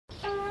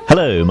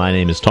Hello, my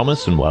name is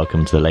Thomas and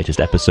welcome to the latest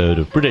episode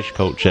of British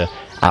Culture,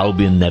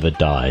 Albion Never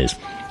Dies.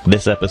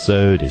 This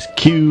episode is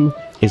Q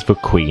is for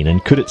Queen,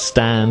 and could it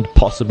stand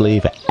possibly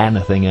for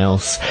anything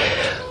else?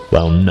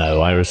 Well, no,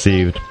 I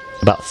received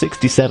about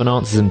 67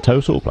 answers in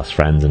total, plus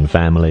friends and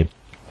family.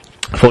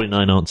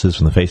 49 answers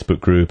from the Facebook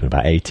group and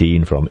about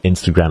 18 from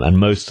Instagram, and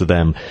most of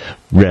them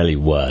really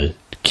were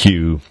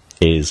Q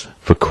is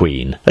for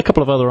Queen. A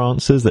couple of other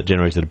answers that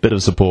generated a bit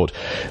of support,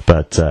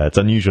 but it's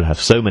unusual to have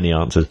so many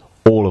answers,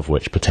 all of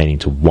which pertaining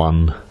to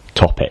one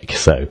topic.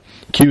 So,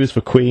 Q is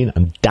for Queen,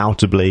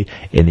 undoubtedly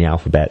in the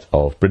Alphabet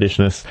of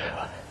Britishness.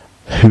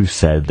 Who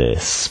said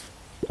this?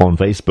 On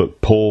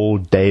Facebook, Paul,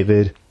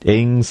 David,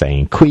 Ing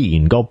saying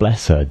Queen, God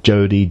bless her,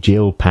 Jodie,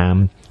 Jill,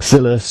 Pam,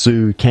 Scylla,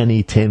 Sue,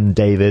 Kenny, Tim,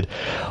 David.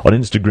 On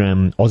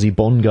Instagram, Aussie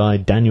Bond Guy,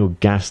 Daniel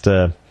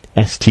Gaster,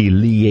 ST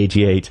Lee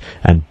 88,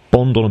 and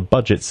Bond on a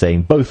Budget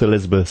saying both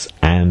Elizabeths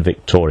and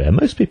Victoria.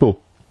 Most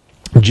people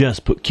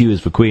just put Q is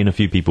for Queen. A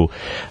few people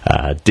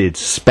did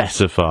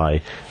specify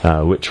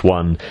which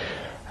one.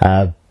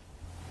 But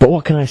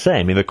what can I say?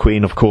 I mean, the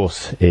Queen, of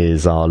course,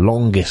 is our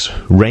longest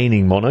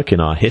reigning monarch in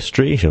our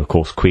history. She's, of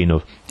course, Queen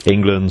of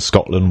England,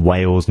 Scotland,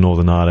 Wales,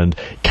 Northern Ireland,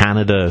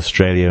 Canada,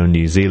 Australia, and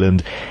New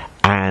Zealand.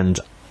 And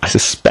I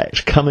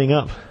suspect coming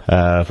up,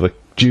 for the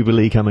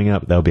Jubilee coming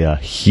up, there'll be a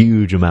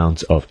huge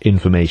amount of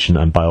information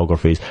and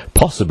biographies,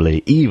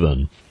 possibly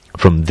even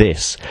from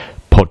this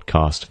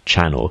podcast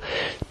channel.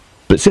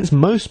 But since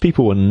most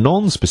people were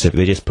non-specific,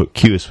 they just put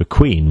Q is for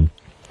Queen,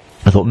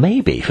 I thought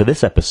maybe for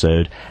this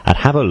episode I'd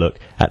have a look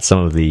at some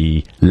of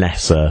the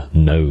lesser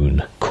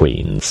known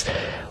queens.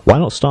 Why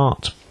not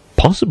start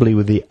possibly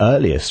with the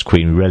earliest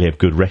queen we really have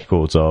good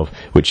records of,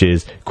 which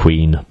is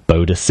Queen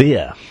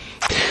Boadicea.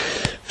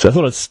 So I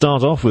thought I'd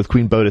start off with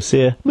Queen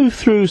Boadicea, move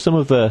through some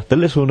of the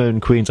little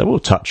known queens. I will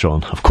touch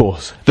on, of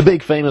course, the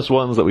big famous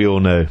ones that we all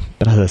know.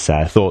 But as I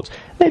say, I thought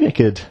maybe I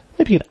could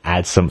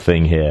add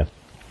something here.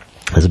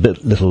 There's a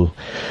bit little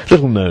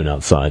known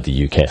outside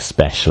the UK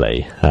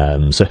especially.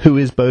 So who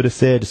is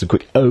Boadicea? Just a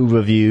quick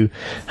overview.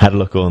 Had a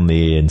look on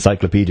the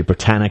Encyclopedia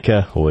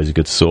Britannica, always a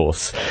good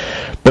source.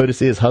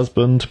 Boadicea's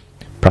husband,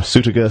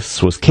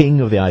 Prasutagus, was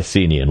king of the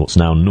Iceni in what's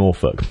now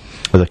Norfolk,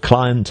 as a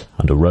client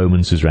under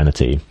Roman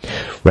suzerainty.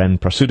 When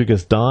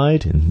Prasutagus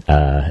died in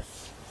the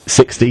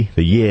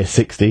year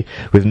 60,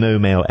 with no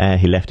male heir,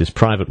 he left his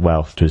private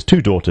wealth to his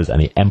two daughters and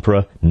the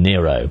Emperor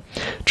Nero,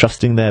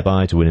 trusting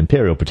thereby to win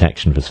imperial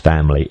protection for his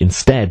family.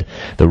 Instead,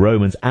 the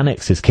Romans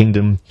annexed his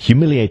kingdom,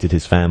 humiliated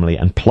his family,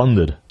 and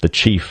plundered the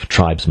chief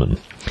tribesmen.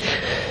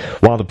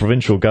 While the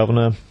provincial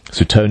governor,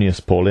 Suetonius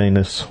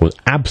Paulinus, was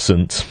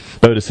absent,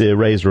 Boadicea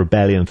raised a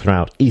rebellion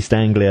throughout East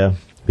Anglia.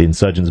 The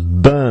insurgents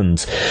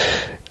burned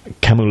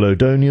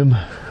Camulodonium,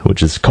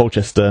 which is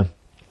Colchester,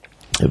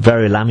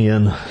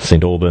 Verulamium,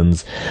 St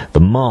Albans, the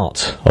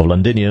Mart of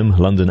Londinium,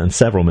 London, and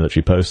several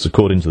military posts.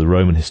 According to the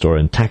Roman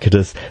historian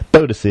Tacitus,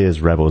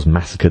 Boadicea's rebels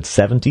massacred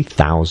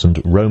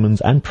 70,000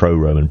 Romans and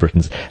pro-Roman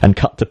Britons and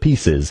cut to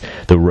pieces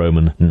the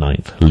Roman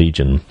 9th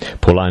Legion.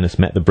 Paulinus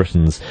met the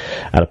Britons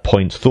at a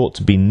point thought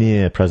to be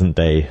near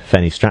present-day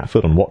Fenny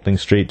Stratford on Watling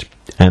Street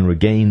and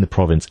regained the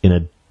province in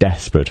a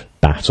desperate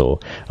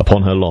battle.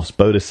 Upon her loss,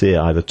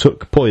 Boadicea either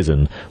took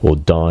poison or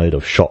died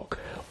of shock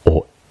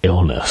or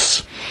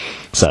illness.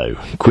 So,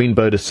 Queen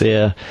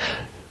Boadicea,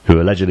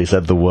 who allegedly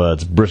said the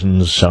words,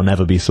 "Britons shall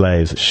never be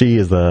slaves," she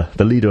is the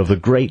leader of the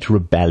Great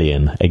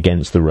Rebellion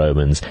against the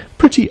Romans,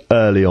 pretty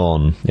early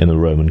on in the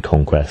Roman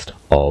conquest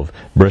of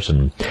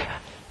Britain.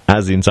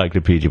 As the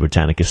Encyclopedia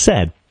Britannica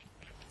said,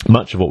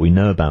 much of what we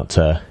know about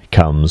her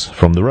comes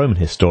from the Roman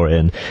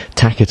historian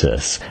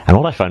Tacitus. And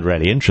what I find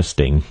really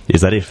interesting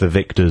is that if the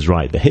victors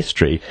write the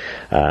history,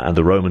 and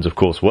the Romans of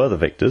course were the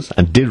victors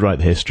and did write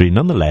the history,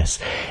 nonetheless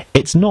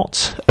it's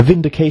not a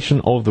vindication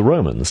of the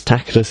Romans.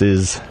 Tacitus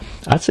is,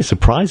 I'd say,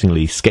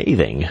 surprisingly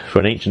scathing for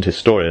an ancient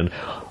historian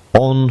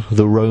on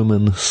the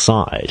Roman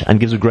side, and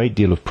gives a great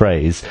deal of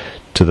praise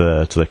to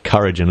the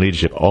courage and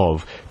leadership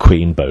of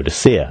Queen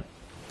Boadicea.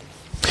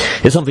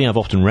 It's something I've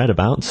often read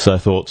about, so I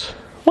thought,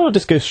 why not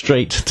just go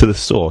straight to the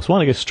source? Why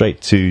not go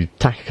straight to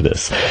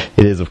Tacitus?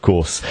 It is, of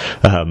course,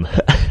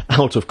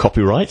 out of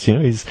copyright. You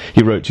know,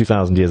 he wrote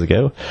 2,000 years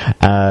ago,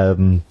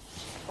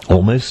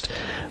 almost.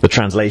 The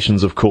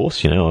translations, of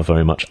course, are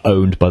very much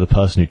owned by the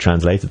person who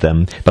translated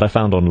them. But I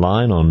found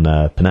online on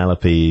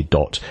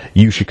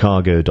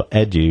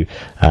penelope.uchicago.edu,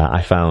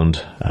 I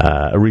found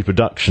a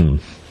reproduction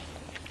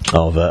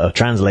of a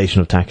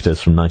translation of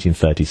Tacitus from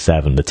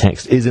 1937. The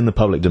text is in the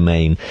public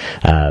domain,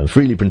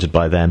 freely printed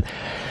by them.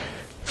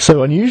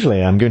 So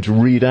unusually I'm going to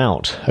read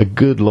out a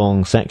good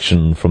long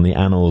section from the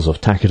Annals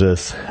of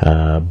Tacitus,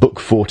 book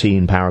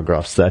 14,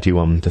 paragraphs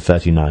 31 to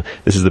 39.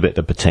 This is the bit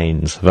that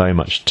pertains very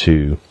much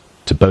to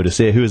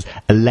Boadicea, who is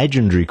a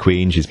legendary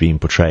queen. She's been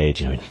portrayed,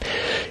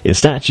 in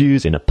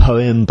statues, in a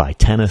poem by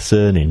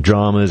Tennyson, in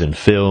dramas, in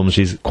films.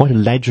 She's quite a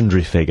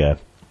legendary figure.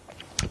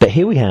 But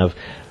here we have,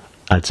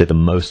 I'd say, the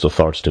most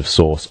authoritative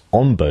source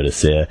on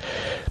Boadicea,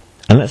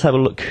 and let's have a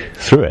look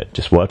through it,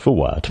 just word for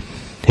word.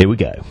 Here we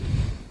go.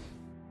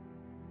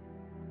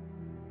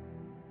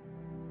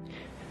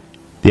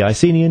 The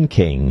Icenian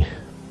king,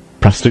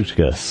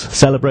 Prasutagus,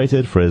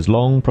 celebrated for his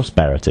long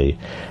prosperity,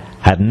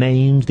 had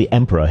named the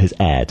emperor his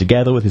heir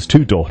together with his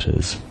 2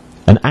 daughters,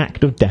 an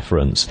act of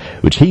deference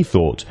which he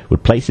thought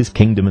would place his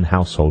kingdom and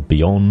household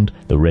beyond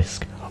the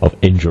risk of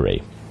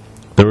injury.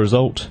 The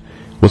result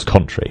was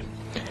contrary.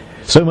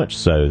 So much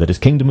so that his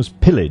kingdom was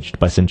pillaged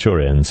by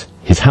centurions,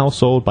 his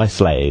household by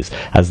slaves,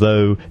 as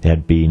though they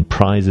had been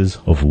prizes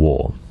of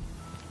war.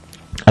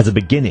 As a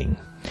beginning,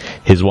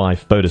 his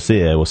wife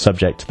Boadicea was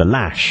subject to the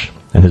lash,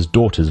 and his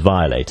daughters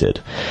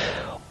violated.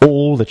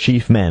 All the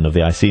chief men of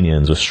the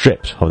Icenians were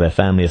stripped of their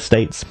family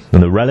estates,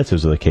 and the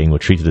relatives of the king were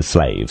treated as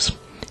slaves.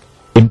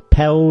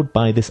 Impelled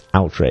by this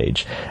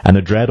outrage, and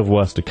a dread of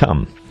worse to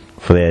come,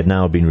 for they had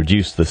now been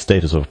reduced to the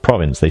status of a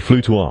province, they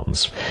flew to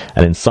arms,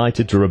 and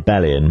incited to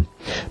rebellion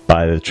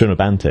by the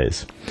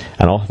Trinobantes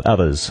and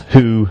others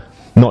who,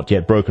 not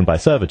yet broken by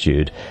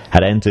servitude,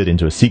 had entered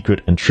into a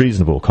secret and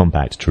treasonable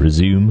compact to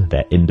resume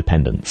their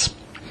independence.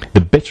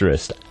 The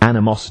bitterest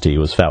animosity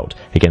was felt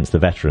against the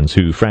veterans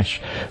who,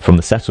 fresh from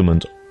the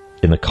settlement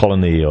in the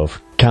colony of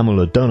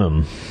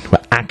Camulodunum,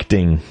 were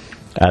acting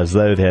as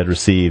though they had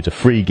received a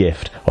free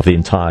gift of the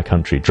entire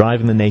country,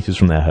 driving the natives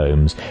from their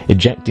homes,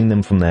 ejecting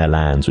them from their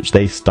lands, which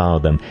they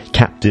styled them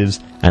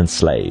captives and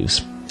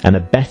slaves, and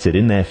abetted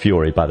in their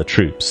fury by the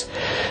troops,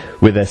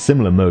 with their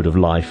similar mode of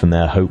life and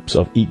their hopes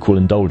of equal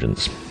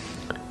indulgence.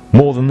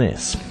 More than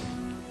this,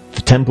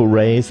 the temple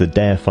raised the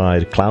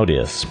deified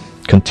Claudius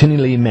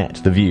continually met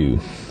the view,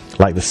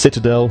 like the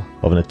citadel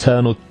of an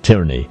eternal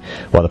tyranny,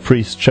 while the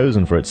priests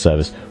chosen for its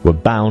service were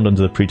bound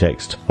under the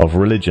pretext of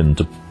religion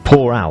to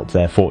pour out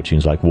their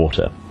fortunes like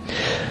water.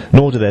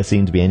 Nor did there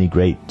seem to be any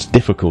great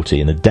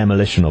difficulty in the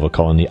demolition of a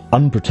colony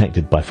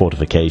unprotected by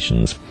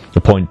fortifications, a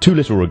point too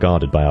little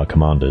regarded by our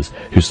commanders,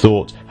 whose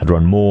thought had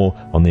run more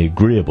on the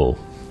agreeable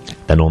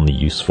than on the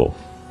useful.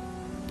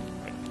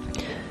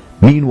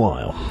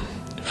 Meanwhile,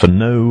 for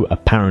no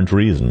apparent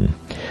reason,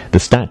 the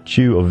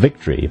statue of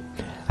Victory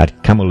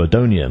at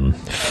Camulodonium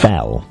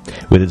fell,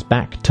 with its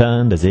back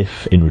turned as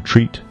if in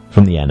retreat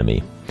from the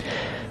enemy.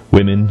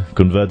 Women,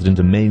 converted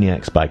into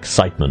maniacs by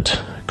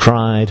excitement,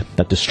 cried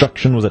that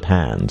destruction was at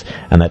hand,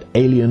 and that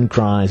alien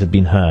cries had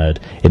been heard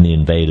in the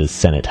invaders'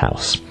 senate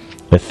house.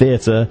 The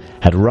theatre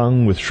had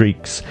rung with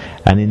shrieks,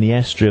 and in the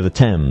estuary of the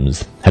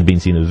Thames had been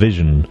seen a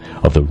vision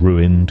of the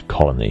ruined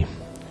colony.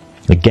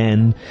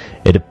 Again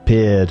it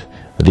appeared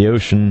that the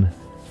ocean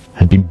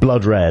had been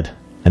blood-red,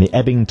 and the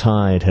ebbing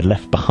tide had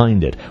left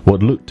behind it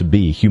what looked to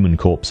be human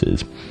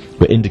corpses,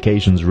 were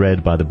indications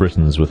read by the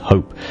Britons with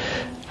hope,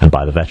 and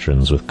by the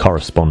veterans with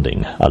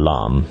corresponding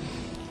alarm.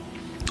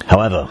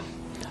 However,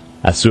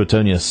 as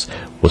Suetonius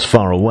was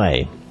far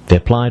away, they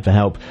applied for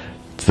help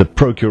to the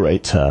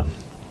procurator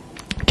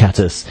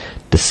Catus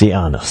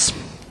Decianus.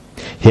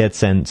 He had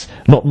sent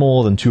not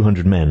more than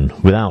 200 men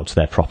without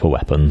their proper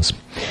weapons.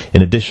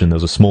 In addition, there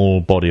was a small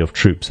body of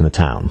troops in the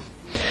town.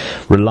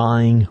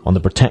 Relying on the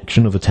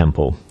protection of the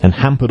temple, and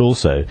hampered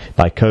also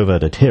by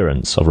covert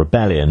adherents of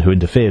rebellion who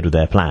interfered with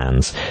their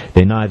plans,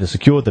 they neither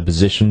secured their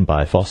position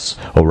by fosse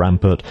or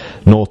rampart,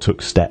 nor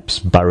took steps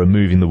by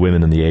removing the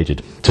women and the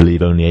aged to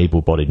leave only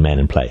able-bodied men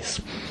in place.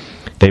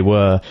 They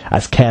were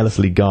as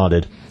carelessly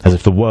guarded as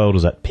if the world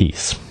was at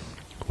peace,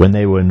 when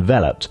they were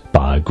enveloped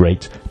by a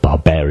great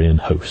barbarian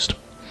host.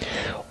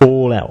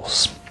 All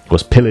else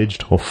was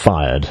pillaged or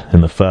fired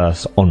in the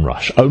first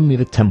onrush. Only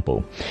the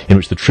temple, in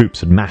which the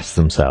troops had massed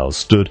themselves,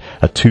 stood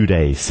a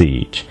 2-day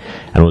siege,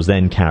 and was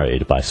then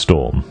carried by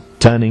storm.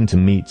 Turning to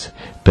meet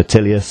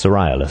Petilius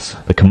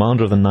Ceriolus, the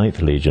commander of the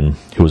 9th Legion,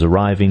 who was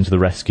arriving to the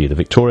rescue, the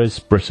victorious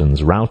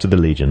Britons routed the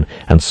legion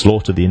and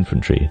slaughtered the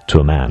infantry to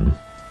a man.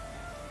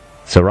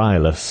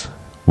 Ceriolus,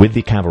 with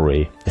the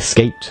cavalry,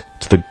 escaped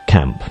to the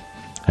camp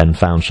and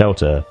found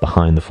shelter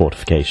behind the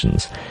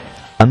fortifications.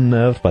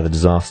 Unnerved by the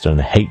disaster and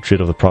the hatred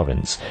of the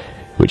province,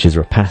 which his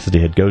rapacity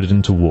had goaded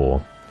into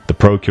war, the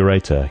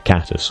procurator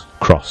Catus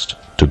crossed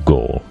to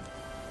Gaul.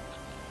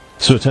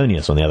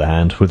 Suetonius, on the other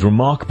hand, with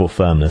remarkable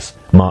firmness,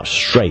 marched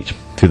straight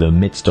through the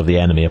midst of the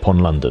enemy upon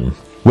London,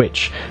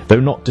 which, though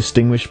not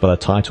distinguished by the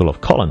title of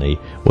colony,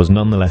 was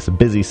nonetheless a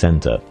busy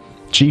centre,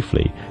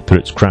 chiefly through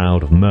its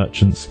crowd of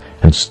merchants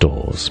and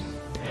stores.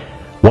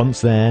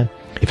 Once there,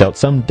 he felt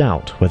some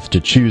doubt whether to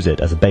choose it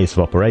as a base of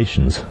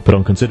operations, but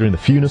on considering the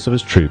fewness of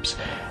his troops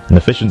and the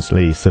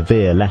sufficiently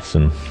severe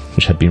lesson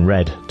which had been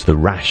read to the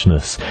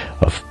rashness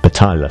of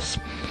Petilius,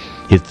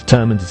 he is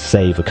determined to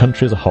save the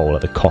country as a whole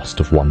at the cost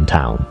of one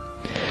town.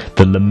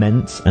 The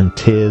laments and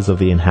tears of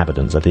the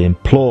inhabitants as they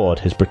implored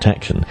his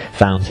protection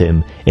found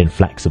him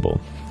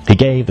inflexible. He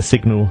gave the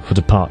signal for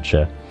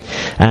departure,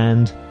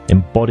 and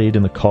embodied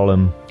in the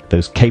column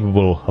those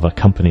capable of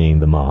accompanying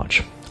the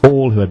march.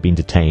 All who had been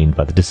detained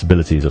by the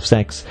disabilities of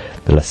sex,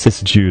 the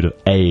lassitude of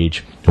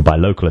age, or by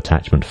local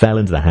attachment fell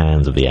into the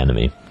hands of the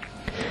enemy.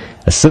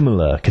 A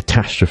similar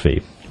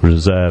catastrophe was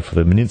reserved for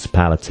the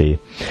municipality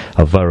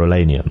of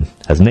Verulamium,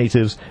 as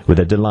natives, with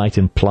their delight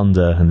in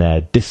plunder and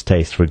their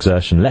distaste for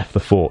exertion, left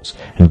the forts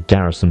and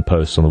garrison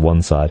posts on the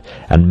one side,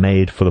 and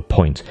made for the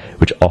point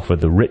which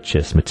offered the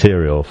richest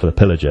material for the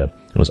pillager,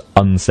 and was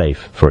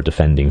unsafe for a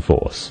defending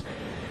force.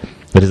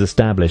 It is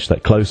established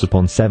that close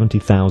upon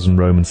 70,000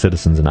 Roman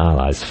citizens and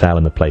allies fell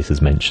in the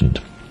places mentioned.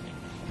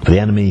 For the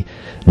enemy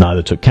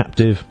neither took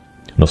captive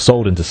nor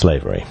sold into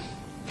slavery.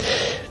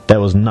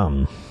 There was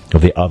none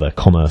of the other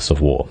commerce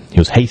of war. He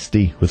was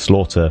hasty with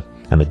slaughter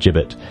and the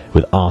gibbet,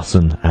 with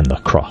arson and the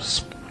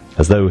cross,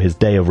 as though his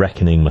day of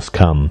reckoning must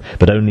come,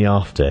 but only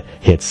after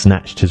he had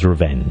snatched his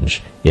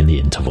revenge in the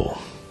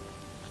interval.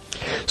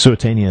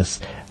 Suetonius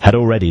had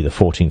already the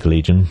 14th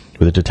Legion,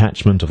 with a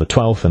detachment of the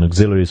 12th and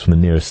auxiliaries from the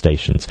nearest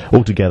stations,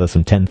 altogether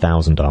some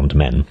 10,000 armed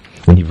men,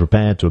 when he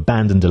prepared to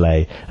abandon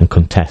delay and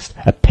contest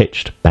a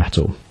pitched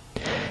battle.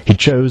 He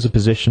chose a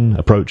position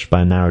approached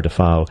by a narrow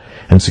defile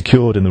and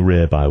secured in the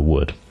rear by a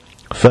wood,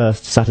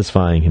 first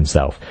satisfying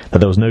himself that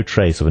there was no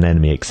trace of an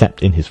enemy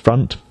except in his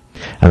front,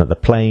 and that the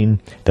plain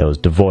there was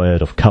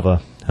devoid of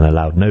cover and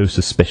allowed no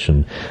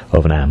suspicion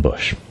of an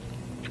ambush.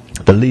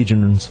 The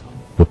legions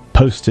were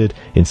posted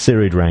in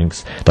serried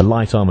ranks, the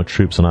light armoured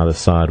troops on either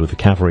side, with the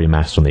cavalry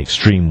massed on the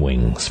extreme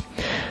wings.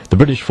 The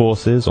British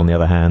forces, on the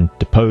other hand,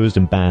 deposed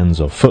in bands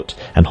of foot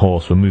and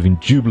horse, were moving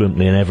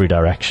jubilantly in every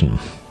direction.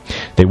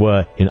 They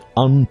were in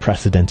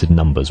unprecedented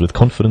numbers, with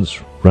confidence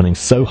running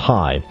so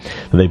high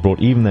that they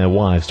brought even their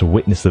wives to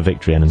witness the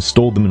victory and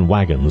installed them in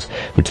wagons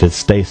which had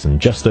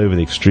stationed just over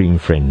the extreme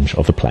fringe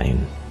of the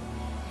plain.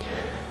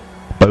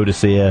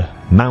 Boadicea,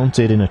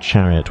 mounted in a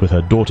chariot with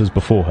her daughters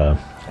before her,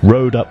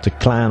 rode up to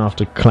clan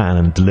after clan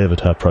and delivered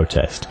her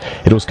protest.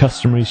 It was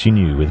customary, she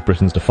knew, with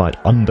Britons to fight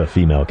under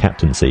female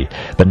captaincy,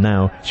 but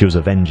now she was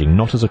avenging,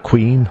 not as a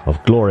queen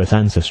of glorious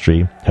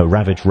ancestry, her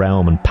ravaged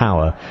realm and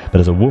power, but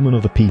as a woman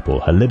of the people,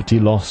 her liberty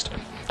lost,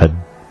 her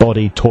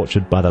body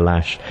tortured by the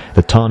lash,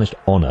 the tarnished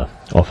honour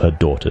of her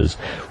daughters.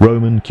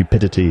 Roman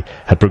cupidity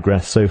had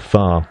progressed so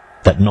far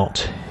that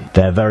not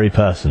their very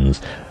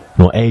persons,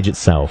 nor age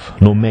itself,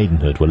 nor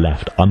maidenhood were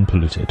left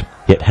unpolluted.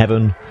 Yet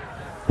heaven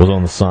was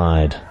on the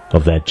side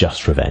of their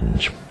just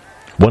revenge.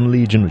 One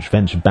legion which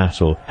ventured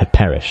battle had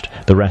perished,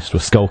 the rest were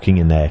skulking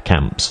in their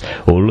camps,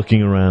 or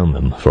looking around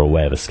them for a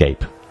way of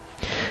escape.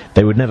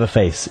 They would never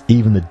face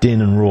even the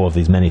din and roar of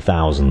these many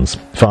thousands,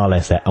 far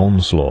less their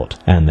onslaught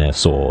and their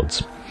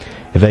swords.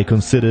 If they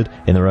considered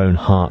in their own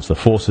hearts the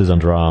forces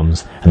under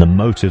arms and the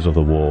motives of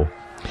the war,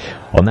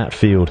 on that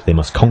field they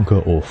must conquer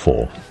or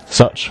fall.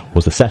 Such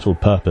was the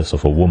settled purpose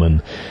of a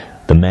woman.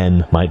 The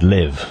men might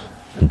live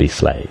and be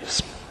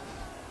slaves.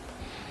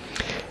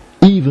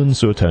 Even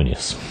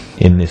Suetonius,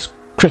 in this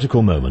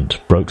critical moment,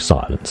 broke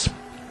silence.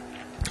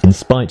 In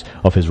spite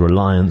of his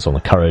reliance on the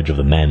courage of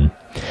the men,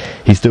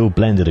 he still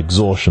blended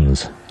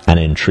extortions and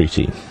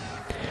entreaty.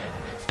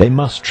 They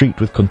must treat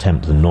with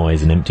contempt the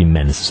noise and empty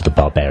menaces of the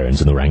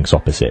barbarians in the ranks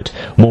opposite.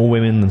 More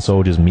women than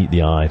soldiers meet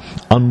the eye,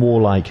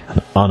 unwarlike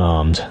and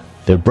unarmed.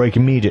 They would break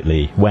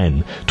immediately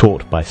when,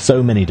 taught by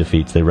so many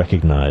defeats, they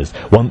recognized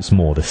once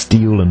more the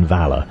steel and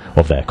valour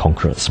of their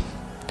conquerors.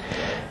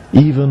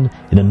 Even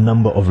in a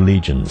number of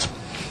legions,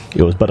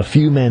 it was but a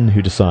few men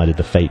who decided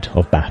the fate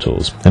of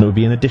battles, and it would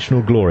be an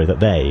additional glory that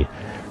they,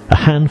 a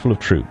handful of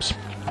troops,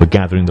 were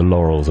gathering the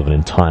laurels of an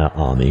entire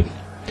army.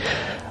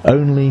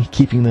 Only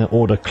keeping their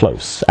order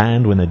close,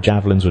 and when their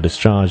javelins were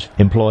discharged,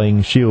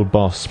 employing shield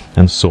boss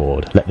and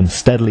sword, let them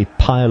steadily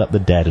pile up the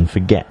dead and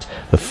forget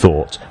the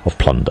thought of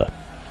plunder.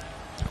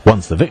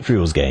 Once the victory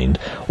was gained,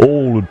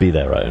 all would be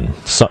their own.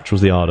 Such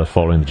was the ardour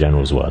following the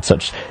general's word.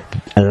 Such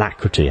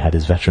alacrity had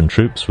his veteran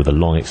troops, with a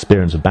long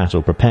experience of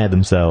battle, prepared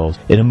themselves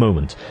in a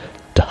moment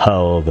to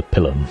hurl the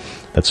pilum,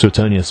 that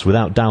Suetonius,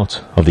 without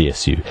doubt of the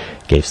issue,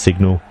 gave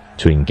signal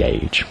to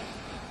engage.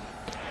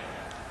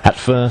 At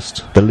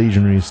first, the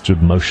legionaries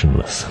stood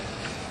motionless,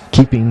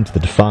 keeping to the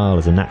defile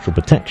as a natural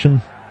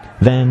protection.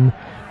 Then,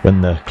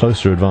 when the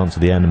closer advance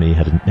of the enemy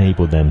had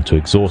enabled them to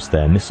exhaust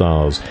their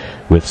missiles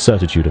with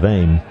certitude of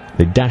aim,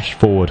 they dashed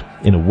forward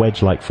in a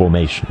wedge-like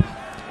formation.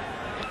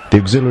 The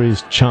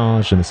auxiliaries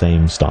charged in the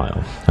same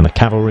style, and the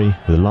cavalry,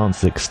 with the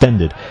lances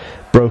extended,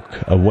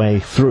 broke a way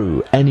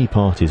through any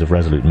parties of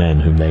resolute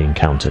men whom they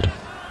encountered.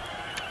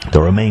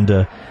 The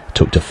remainder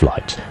took to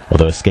flight,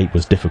 although escape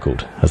was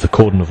difficult, as the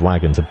cordon of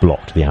wagons had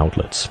blocked the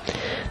outlets.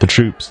 The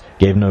troops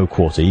gave no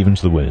quarter even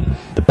to the women.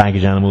 The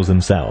baggage animals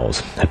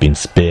themselves had been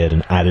speared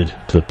and added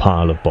to the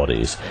pile of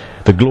bodies.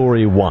 The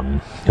glory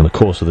won in the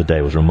course of the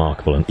day was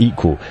remarkable and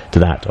equal to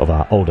that of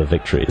our older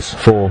victories,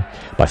 for,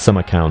 by some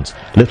accounts,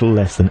 little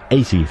less than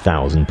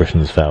 80,000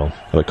 Britons fell,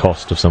 at the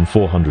cost of some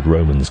 400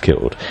 Romans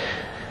killed,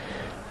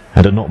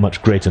 and a not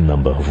much greater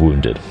number of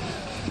wounded.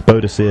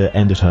 Boadicea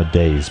ended her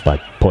days by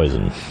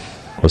poison.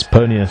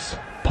 Asponius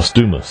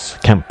Postumus,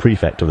 camp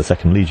prefect of the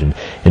 2nd Legion,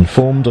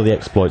 informed of the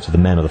exploits of the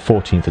men of the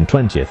 14th and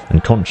 20th,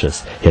 and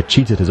conscious he had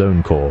cheated his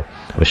own corps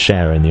of a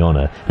share in the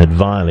honour, and had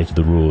violated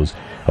the rules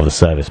of the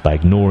service by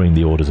ignoring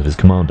the orders of his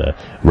commander,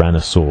 ran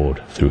a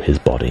sword through his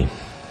body.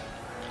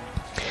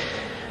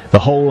 The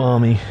whole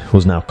army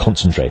was now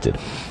concentrated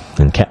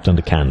and kept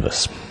under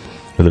canvas,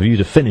 with a view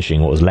to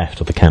finishing what was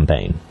left of the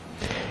campaign.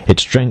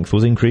 Its strength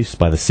was increased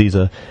by the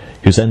Caesar,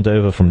 who sent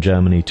over from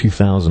Germany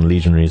 2,000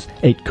 legionaries,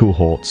 8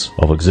 cohorts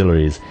of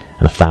auxiliaries,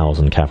 and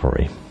 1,000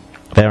 cavalry.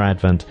 Their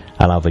advent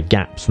allowed the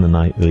gaps in the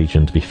Night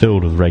Legion to be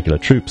filled with regular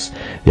troops.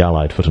 The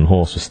Allied foot and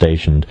horse were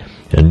stationed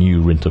in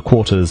new winter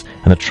quarters,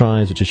 and the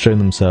tribes which had shown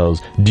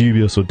themselves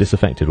dubious or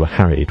disaffected were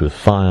harried with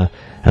fire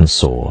and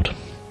sword.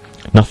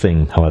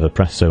 Nothing, however,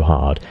 pressed so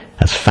hard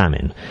as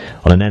famine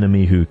on an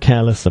enemy who,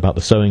 careless about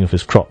the sowing of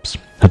his crops,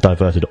 had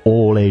diverted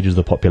all ages of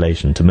the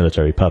population to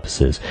military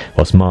purposes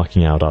whilst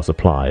marking out our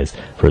supplies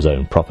for his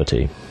own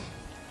property.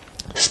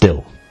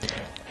 Still,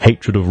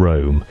 hatred of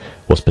Rome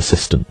was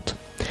persistent,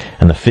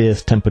 and the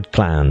fierce-tempered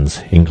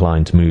clans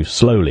inclined to move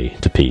slowly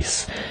to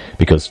peace,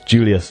 because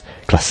Julius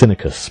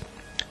Classinicus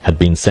had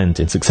been sent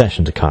in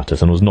succession to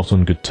Carthage and was not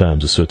on good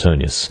terms with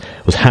Suetonius,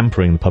 was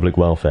hampering the public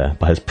welfare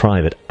by his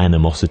private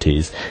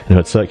animosities, and who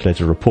had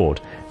circulated a report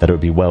that it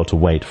would be well to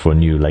wait for a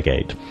new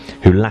legate,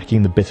 who,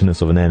 lacking the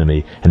bitterness of an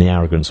enemy and the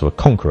arrogance of a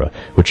conqueror,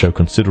 would show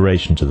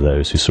consideration to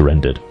those who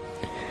surrendered.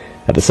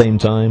 At the same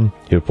time,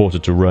 he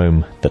reported to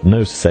Rome that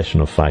no cessation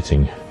of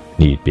fighting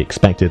need be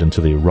expected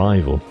until the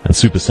arrival and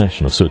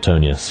supersession of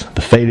Suetonius,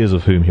 the failures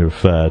of whom he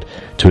referred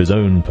to his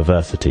own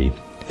perversity,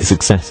 his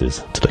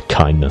successes to the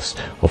kindness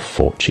of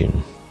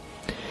fortune.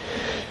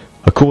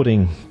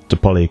 According to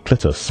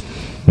Polyclitus,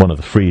 one of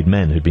the freed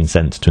men who had been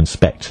sent to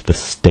inspect the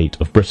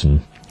state of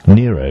Britain,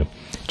 Nero,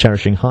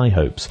 cherishing high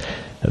hopes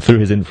that through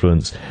his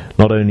influence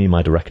not only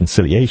might a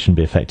reconciliation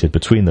be effected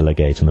between the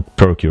legate and the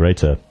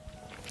procurator,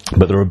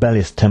 but the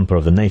rebellious temper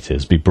of the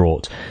natives be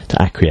brought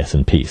to acquiesce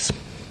in peace.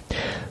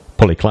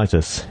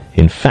 Polyclitus,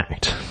 in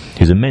fact,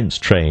 whose immense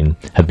train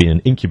had been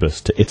an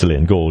incubus to Italy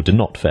and Gaul, did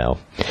not fail,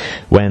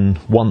 when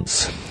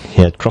once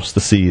he had crossed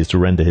the seas to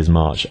render his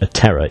march a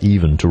terror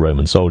even to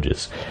Roman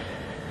soldiers.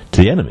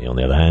 To the enemy, on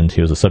the other hand,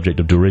 he was a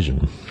subject of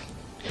derision.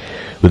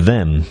 With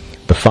them,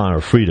 the fire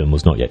of freedom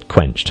was not yet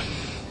quenched.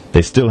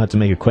 They still had to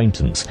make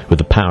acquaintance with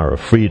the power of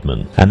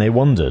freedmen, and they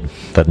wondered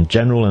that a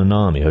general and an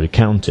army who had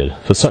accounted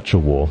for such a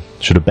war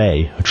should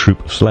obey a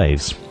troop of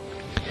slaves.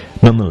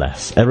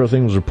 Nonetheless,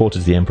 everything was reported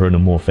to the emperor in a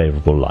more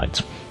favourable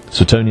light.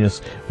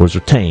 Suetonius was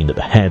retained at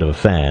the head of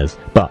affairs,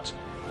 but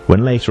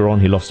when later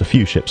on he lost a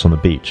few ships on the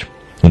beach,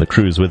 and the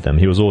crews with them,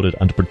 he was ordered,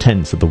 under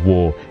pretence that the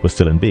war was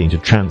still in being, to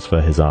transfer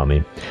his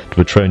army to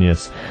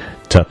Petronius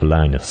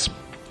Turpillianus,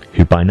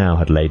 who by now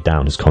had laid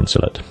down his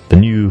consulate. The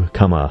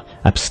newcomer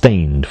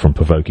abstained from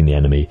provoking the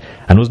enemy,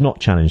 and was not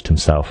challenged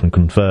himself, and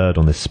conferred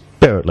on this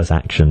spiritless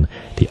action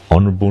the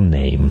honourable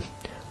name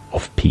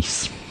of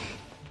peace.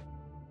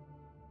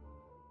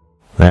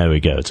 There we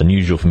go. It's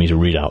unusual for me to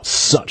read out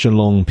such a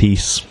long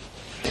piece,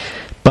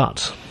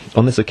 but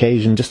on this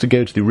occasion, just to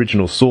go to the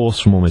original source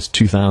from almost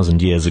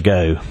 2,000 years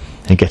ago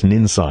and get an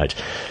insight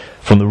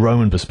from the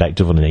Roman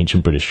perspective on an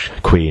ancient British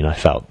queen, I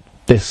felt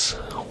this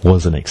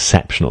was an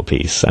exceptional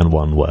piece and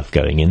one worth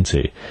going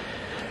into.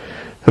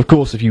 Of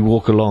course, if you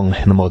walk along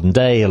in the modern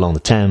day, along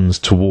the Thames,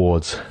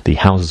 towards the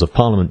Houses of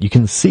Parliament, you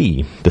can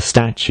see the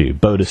statue,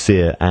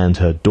 Boadicea and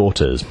her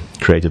daughters,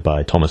 created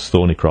by Thomas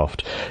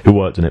Thornycroft, who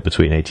worked on it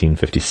between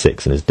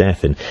 1856 and his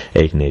death in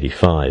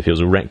 1885. He was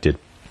erected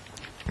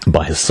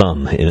by his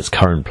son in its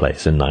current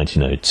place in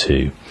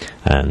 1902,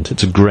 and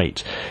it's a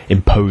great,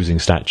 imposing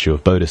statue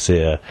of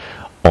Boadicea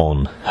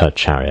on her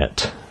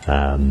chariot,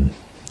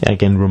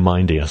 again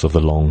reminding us of the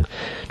long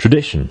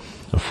tradition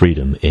of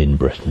freedom in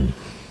Britain.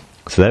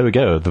 So there we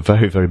go, at the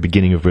very, very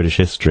beginning of British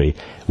history,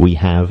 we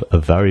have a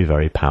very,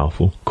 very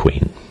powerful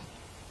queen.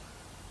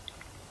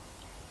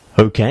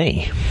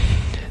 Okay,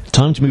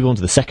 time to move on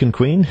to the second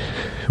queen,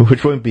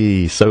 which won't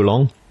be so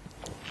long.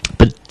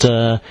 But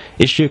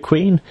is she a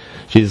queen?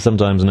 She's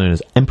sometimes known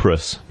as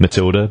Empress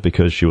Matilda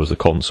because she was the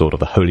consort of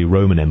the Holy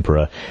Roman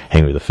Emperor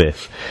Henry V,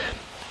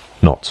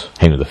 not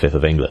Henry V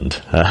of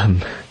England.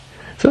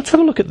 So let's have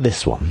a look at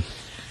this one.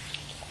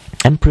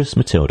 Empress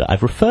Matilda.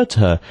 I've referred to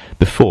her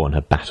before in her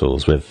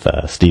battles with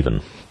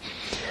Stephen.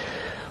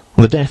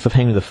 On the death of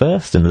Henry I in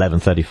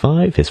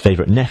 1135, his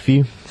favourite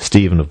nephew,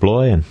 Stephen of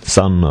Blois, and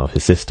son of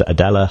his sister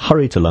Adela,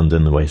 hurried to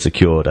London where he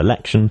secured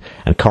election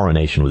and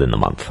coronation within the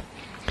month.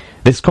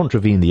 This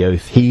contravened the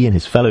oath he and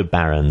his fellow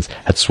barons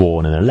had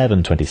sworn in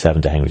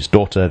 1127 to Henry's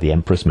daughter, the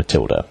Empress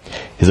Matilda.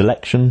 His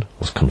election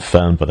was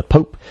confirmed by the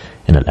Pope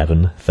in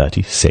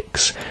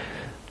 1136.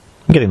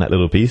 I'm getting that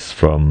little piece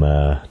from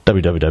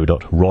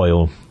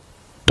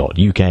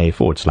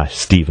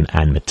www.royal.uk/Stephen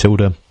and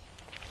Matilda.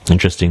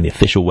 Interesting, the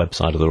official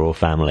website of the royal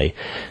family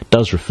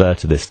does refer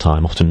to this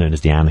time, often known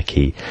as the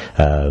Anarchy,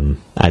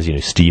 as,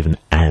 Stephen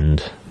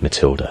and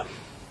Matilda.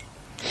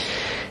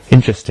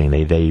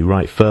 Interestingly, they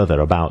write further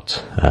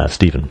about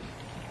Stephen.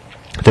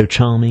 Though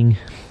charming,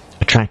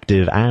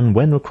 attractive, and,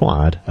 when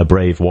required, a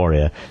brave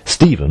warrior,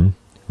 Stephen,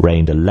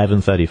 reigned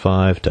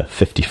 1135 to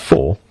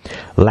 54,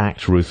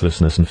 lacked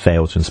ruthlessness and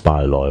failed to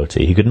inspire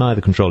loyalty. He could neither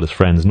control his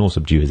friends nor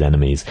subdue his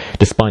enemies,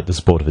 despite the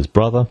support of his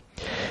brother,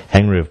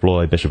 Henry of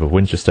Blois, Bishop of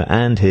Winchester,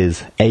 and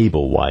his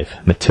able wife,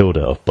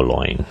 Matilda of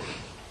Boulogne.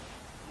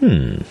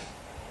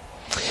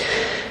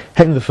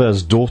 Henry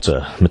I's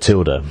daughter,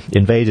 Matilda,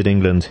 invaded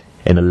England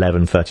in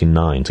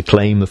 1139 to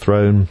claim the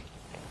throne,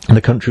 and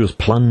the country was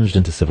plunged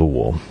into civil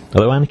war.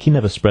 Although anarchy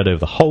never spread over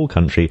the whole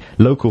country,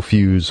 local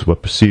feuds were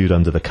pursued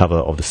under the cover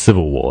of the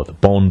civil war. The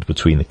bond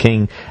between the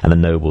king and the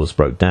nobles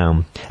broke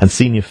down, and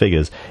senior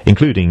figures,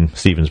 including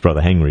Stephen's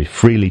brother Henry,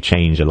 freely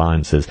changed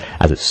alliances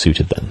as it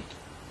suited them.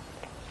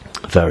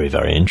 Very,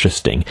 very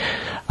interesting.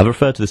 I've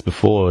referred to this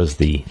before as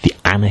the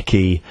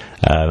anarchy,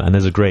 and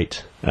there's a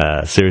great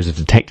series of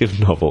detective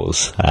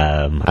novels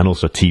and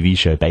also a TV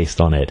show based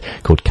on it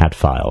called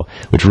Cadfael,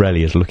 which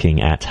really is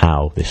looking at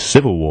how this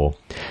civil war,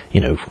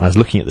 I was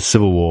looking at the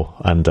civil war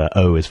under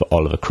O is for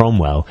Oliver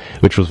Cromwell,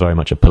 which was very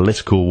much a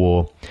political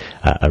war,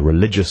 a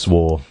religious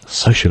war,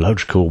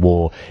 sociological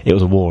war. It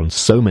was a war on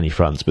so many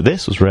fronts, but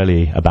this was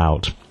really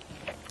about,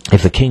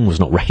 if the king was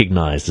not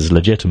recognised as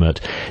legitimate,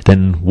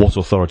 then what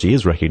authority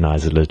is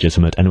recognised as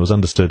legitimate? And it was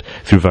understood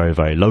through very,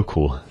 very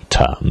local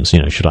terms.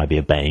 Should I be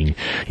obeying,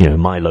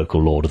 my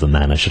local lord of the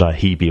manor? Should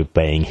he be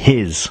obeying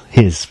his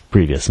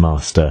previous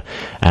master?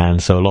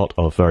 And so a lot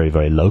of very,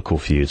 very local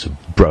feuds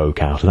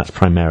broke out, and that's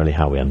primarily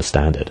how we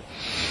understand it.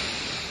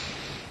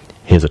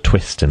 Here's a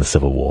twist in the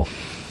Civil War.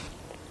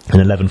 In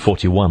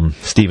 1141,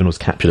 Stephen was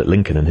captured at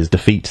Lincoln, and his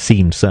defeat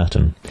seemed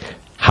certain.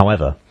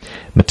 However,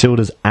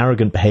 Matilda's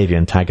arrogant behaviour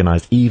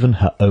antagonised even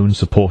her own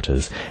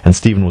supporters, and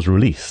Stephen was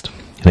released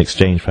in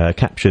exchange for her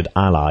captured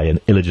ally and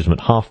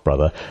illegitimate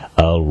half-brother,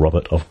 Earl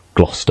Robert of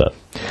Gloucester.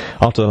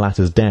 After the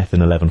latter's death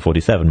in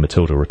 1147,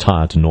 Matilda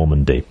retired to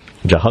Normandy,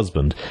 which her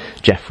husband,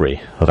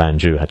 Geoffrey of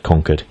Anjou, had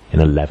conquered in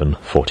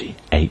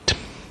 1148.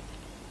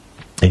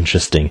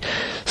 Interesting.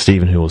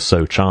 Stephen, who was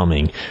so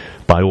charming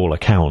by all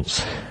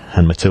accounts,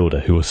 and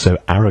Matilda, who was so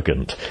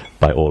arrogant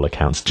by all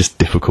accounts, just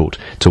difficult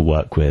to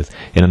work with.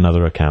 In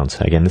another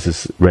account, again, this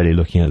is really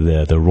looking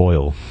at the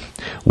royal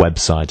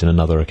website, in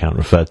another account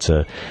referred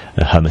to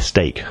her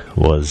mistake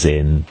was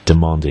in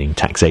demanding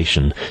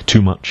taxation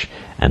too much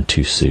and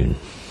too soon.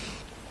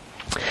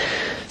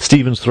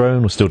 Stephen's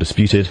throne was still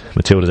disputed.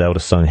 Matilda's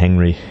eldest son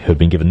Henry, who had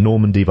been given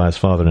Normandy by his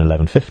father in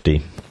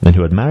 1150, and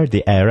who had married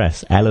the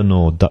heiress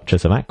Eleanor,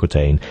 Duchess of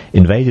Aquitaine,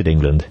 invaded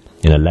England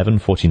in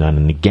 1149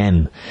 and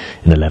again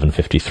in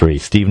 1153.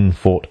 Stephen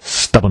fought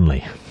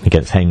stubbornly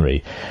against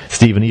Henry.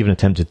 Stephen even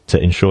attempted to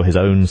ensure his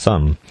own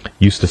son,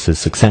 Eustace's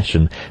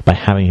succession, by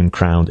having him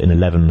crowned in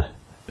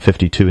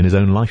 1152 in his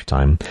own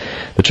lifetime.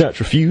 The church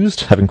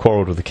refused, having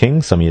quarrelled with the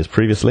king some years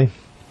previously.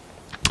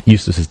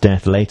 Eustace's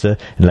death later,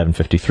 in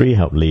 1153,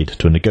 helped lead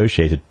to a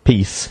negotiated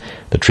peace,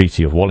 the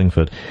Treaty of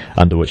Wallingford,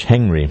 under which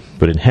Henry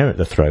would inherit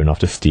the throne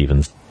after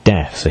Stephen's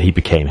death. So he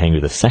became Henry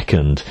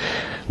II,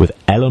 with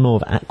Eleanor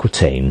of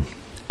Aquitaine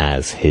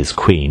as his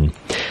queen.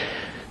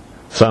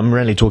 So I'm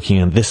really talking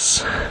in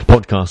this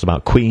podcast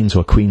about queens who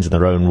are queens in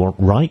their own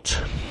right.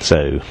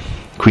 So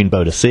Queen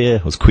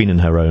Boadicea was queen in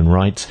her own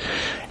right.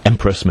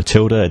 Empress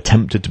Matilda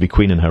attempted to be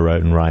queen in her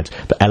own right.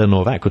 But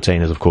Eleanor of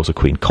Aquitaine is, of course, a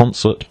queen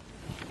consort,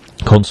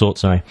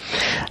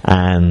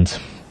 and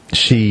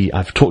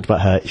I've talked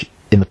about her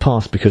in the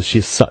past because she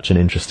is such an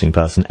interesting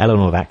person.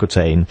 Eleanor of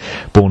Aquitaine,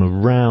 born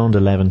around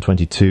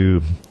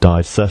 1122,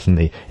 died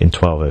certainly in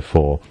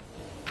 1204.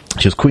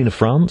 She was Queen of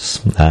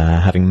France,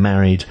 having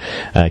married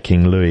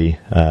King Louis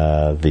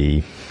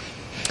the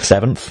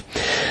VII,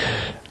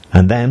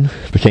 and then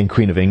became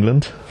Queen of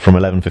England from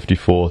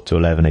 1154 to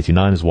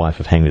 1189 as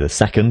wife of Henry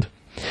II,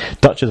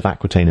 Duchess of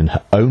Aquitaine in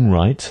her own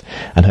right,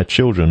 and her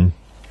children,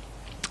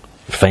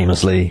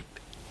 famously,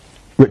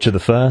 Richard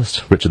I,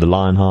 Richard the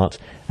Lionheart,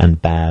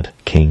 and Bad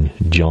King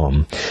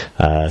John.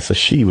 So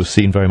she was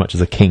seen very much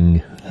as a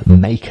king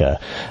maker,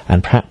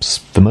 and perhaps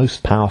the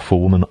most powerful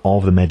woman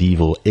of the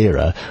medieval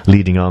era,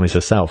 leading armies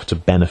herself to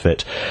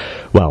benefit,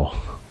 well,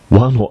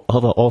 one or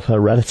other of her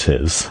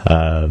relatives.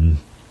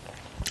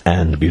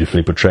 And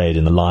beautifully portrayed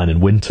in The Lion in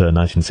Winter,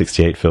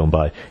 1968 film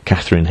by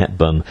Katharine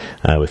Hepburn,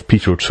 with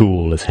Peter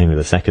O'Toole as Henry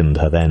II,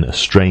 her then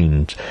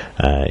estranged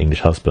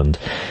English husband,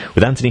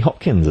 with Anthony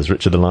Hopkins as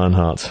Richard the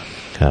Lionheart,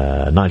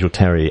 Nigel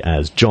Terry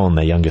as John,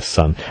 their youngest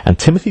son, and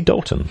Timothy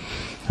Dalton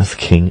as the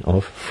King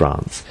of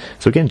France.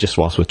 So again, just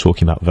whilst we're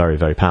talking about very,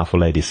 very powerful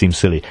ladies, it seems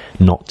silly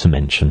not to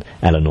mention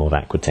Eleanor of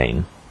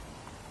Aquitaine.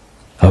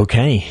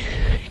 Okay,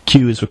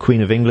 Q is for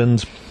Queen of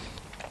England,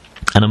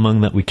 and among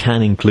that we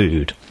can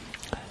include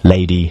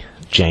Lady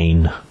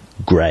Jane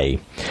Grey.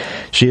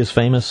 She is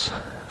famous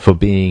for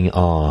being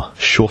our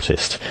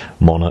shortest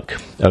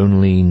monarch,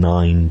 only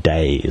 9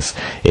 days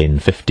in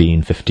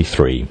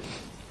 1553.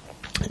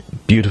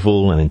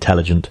 Beautiful and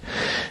intelligent,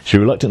 she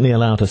reluctantly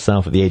allowed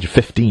herself at the age of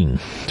 15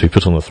 to be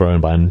put on the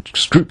throne by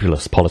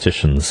unscrupulous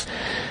politicians,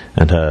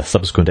 and her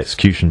subsequent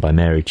execution by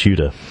Mary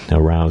Tudor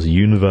aroused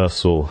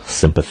universal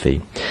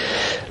sympathy.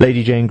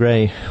 Lady Jane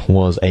Grey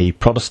was a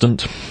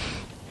Protestant,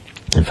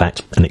 in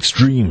fact, an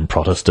extreme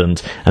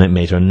Protestant, and it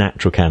made her a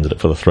natural candidate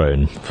for the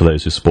throne for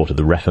those who supported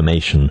the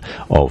Reformation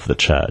of the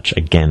Church.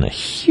 Again, a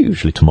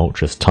hugely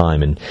tumultuous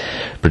time in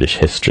British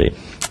history.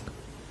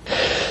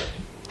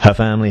 Her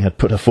family had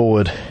put her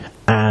forward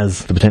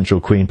as the potential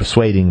queen,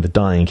 persuading the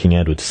dying King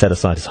Edward to set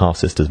aside his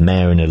half-sisters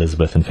Mary and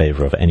Elizabeth in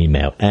favour of any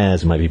male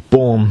heirs who might be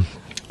born,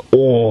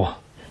 or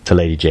to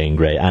Lady Jane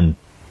Grey. And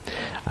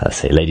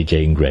Lady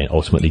Jane Grey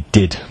ultimately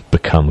did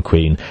become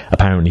queen,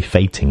 apparently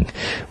fainting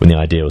when the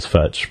idea was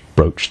first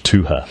broached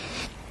to her.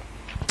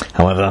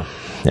 However,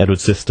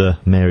 Edward's sister,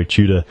 Mary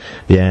Tudor,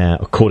 the heir,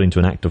 according to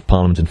an Act of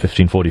Parliament in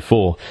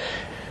 1544,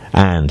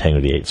 and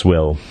Henry VIII's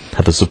will,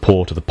 had the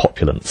support of the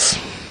populace.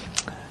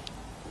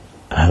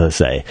 As I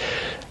say,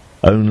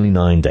 only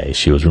 9 days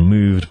she was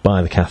removed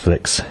by the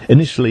Catholics,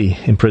 initially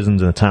imprisoned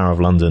in the Tower of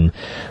London.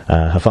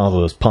 Her father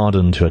was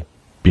pardoned, who had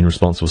been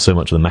responsible for so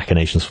much of the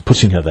machinations for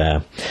putting her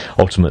there.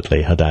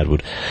 Ultimately, her dad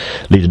would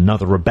lead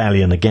another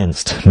rebellion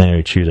against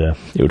Mary Tudor.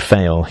 It would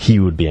fail, he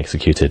would be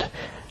executed,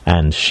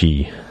 and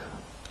she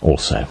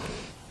also.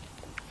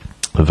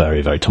 A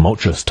very, very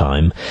tumultuous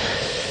time.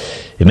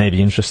 It may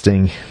be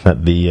interesting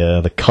that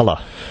the colour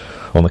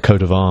on the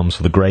coat of arms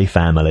for the Grey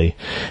family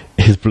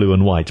is blue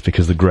and white,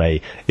 because the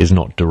grey is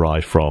not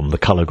derived from the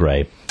colour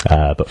grey,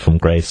 but from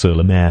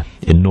Grey-sur-le-Mer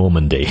in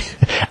Normandy.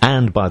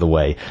 And, by the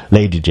way,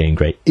 Lady Jane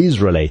Grey is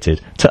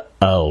related to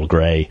Earl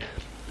Grey.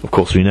 Of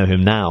course, we know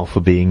him now for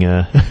being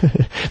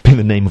being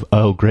the name of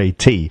Earl Grey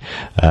tea.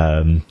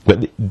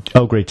 But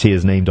Earl Grey tea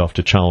is named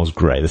after Charles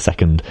Grey, the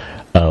second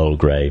Earl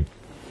Grey.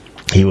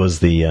 He was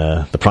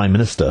the Prime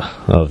Minister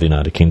of the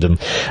United Kingdom,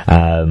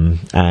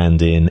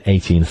 and in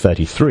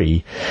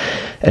 1833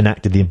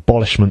 enacted the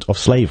abolishment of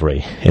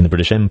slavery in the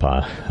British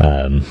Empire.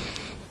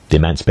 The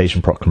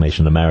Emancipation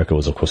Proclamation in America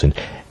was, of course, in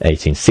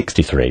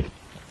 1863.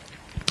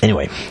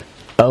 Anyway,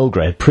 Earl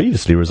Grey had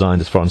previously resigned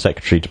as Foreign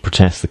Secretary to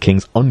protest the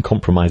King's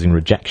uncompromising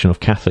rejection of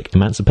Catholic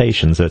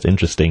emancipation, so it's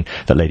interesting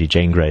that Lady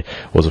Jane Grey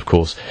was, of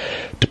course,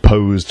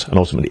 deposed and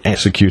ultimately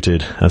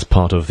executed as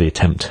part of the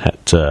attempt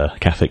at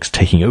Catholics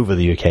taking over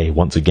the UK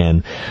once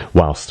again,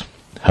 whilst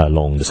her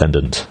long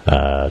descendant,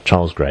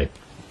 Charles Grey,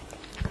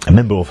 a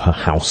member of her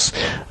house,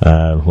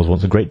 was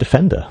once a great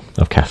defender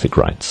of Catholic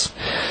rights.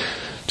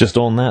 Just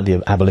on that,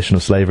 the abolition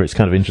of slavery, it's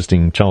kind of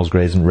interesting. Charles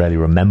Grey isn't really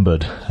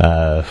remembered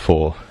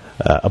for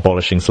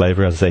abolishing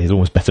slavery. As I say, he's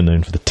almost better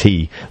known for the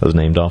tea that was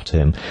named after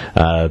him.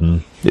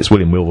 It's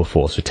William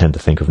Wilberforce we tend to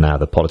think of now,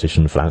 the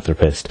politician,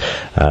 philanthropist,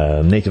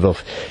 native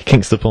of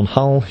Kingston upon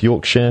Hull,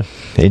 Yorkshire,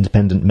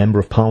 independent member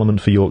of Parliament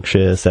for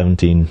Yorkshire,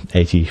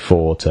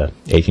 1784 to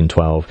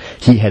 1812.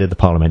 He headed the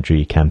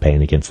parliamentary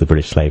campaign against the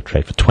British slave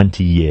trade for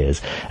 20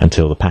 years,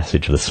 until the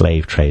passage of the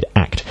Slave Trade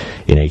Act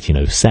in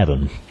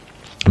 1807.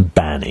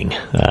 Banning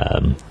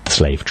the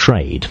slave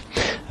trade,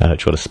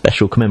 which got a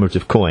special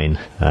commemorative coin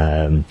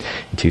in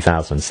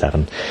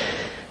 2007.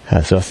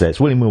 So I say it's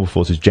William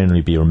Wilberforce who's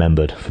generally be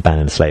remembered for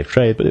banning the slave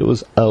trade, but it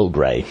was Earl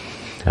Grey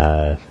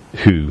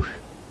who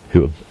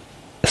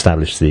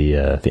established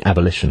the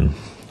abolition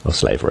of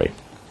slavery.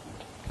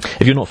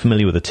 If you're not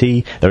familiar with the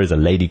tea, there is a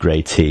Lady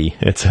Grey tea.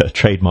 It's a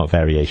trademark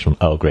variation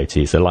on Earl Grey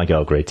tea. So like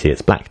Earl Grey tea,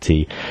 it's black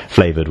tea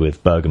flavoured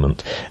with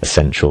bergamot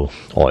essential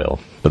oil.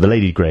 But the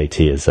Lady Grey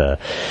tea is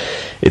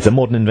it's a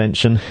modern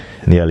invention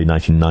in the early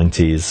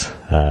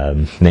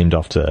 1990s, named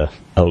after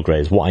Earl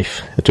Grey's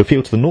wife, to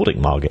appeal to the Nordic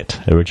market,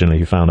 originally,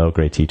 who found Earl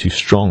Grey tea too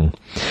strong.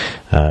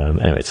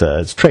 Anyway, it's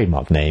a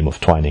trademark name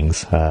of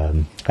Twinings,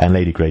 and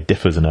Lady Grey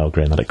differs in Earl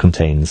Grey in that it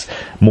contains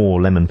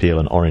more lemon peel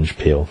and orange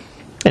peel.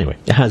 Anyway,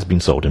 it has been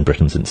sold in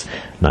Britain since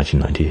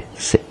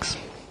 1996.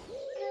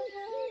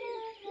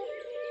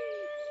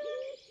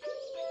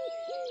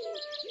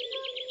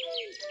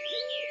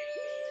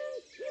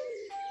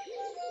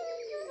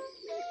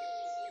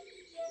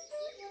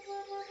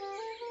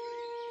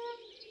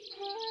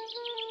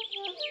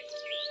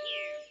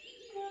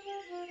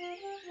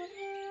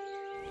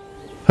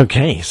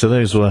 Okay, so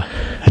those were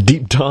a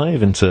deep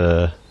dive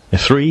into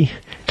 3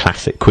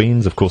 classic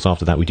queens. Of course,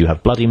 after that we do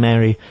have Bloody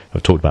Mary,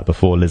 I've talked about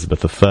before,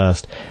 Elizabeth I,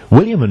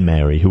 William and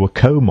Mary, who were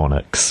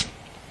co-monarchs.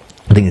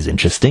 I think it's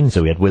interesting.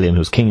 So we had William, who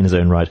was king in his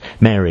own right,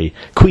 Mary,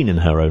 queen in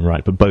her own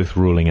right, but both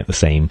ruling at the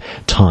same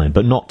time,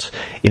 but not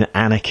in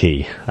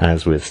anarchy,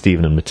 as with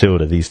Stephen and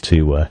Matilda. These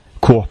two were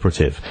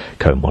cooperative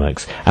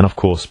co-monarchs, and of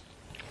course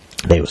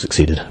they were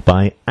succeeded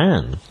by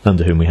Anne,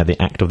 under whom we had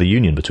the Act of the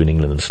Union between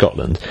England and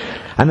Scotland.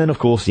 And then, of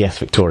course, yes,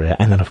 Victoria,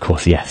 and then, of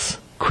course, yes,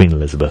 Queen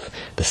Elizabeth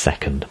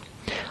II.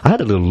 I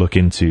had a little look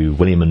into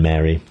William and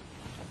Mary,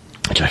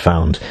 which I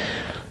found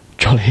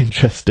jolly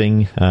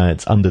interesting.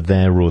 It's under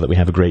their rule that we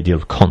have a great deal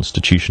of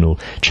constitutional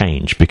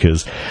change,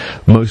 because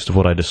most of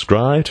what I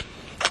described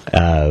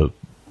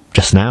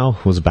just now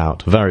was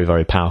about very,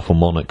 very powerful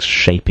monarchs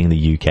shaping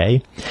the UK.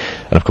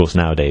 And, of course,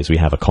 nowadays we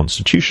have a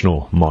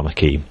constitutional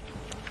monarchy,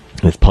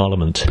 with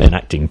Parliament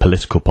enacting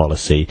political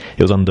policy.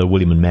 It was under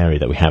William and Mary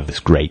that we have this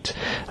great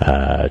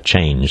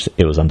change.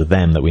 It was under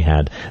them that we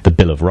had the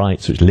Bill of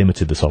Rights, which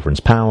limited the sovereign's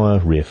power,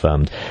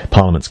 reaffirmed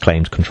Parliament's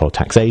claim to control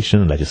taxation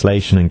and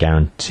legislation, and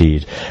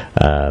guaranteed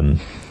that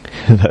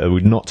it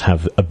would not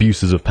have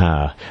abuses of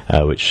power,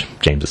 which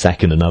James II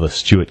and other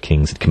Stuart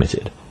kings had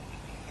committed.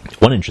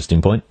 One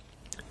interesting point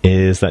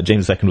is that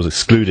James II was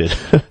excluded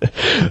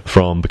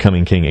from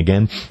becoming king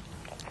again.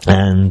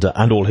 and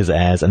all his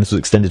heirs, and this was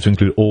extended to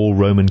include all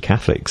Roman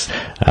Catholics,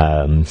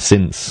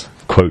 since,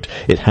 quote,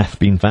 "it hath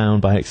been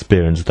found by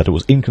experience that it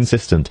was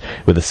inconsistent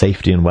with the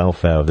safety and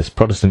welfare of this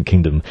Protestant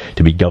kingdom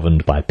to be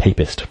governed by a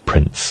papist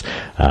prince."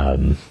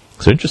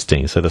 So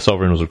interesting. So the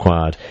sovereign was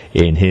required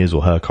in his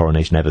or her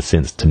coronation ever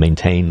since to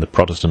maintain the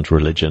Protestant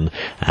religion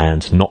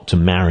and not to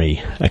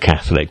marry a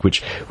Catholic,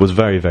 which was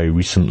very, very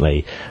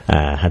recently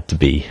had to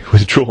be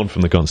withdrawn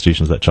from the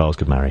constitution so that Charles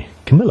could marry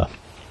Camilla.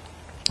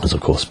 Was, of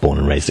course, born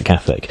and raised a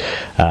Catholic.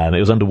 It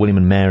was under William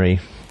and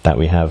Mary that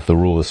we have the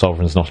rule the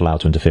sovereign is not allowed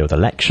to interfere with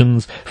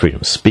elections,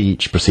 freedom of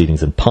speech,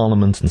 proceedings in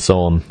Parliament, and so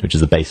on, which is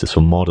the basis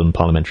for modern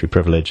parliamentary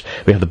privilege.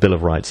 We have the Bill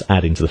of Rights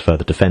adding to the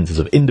further defences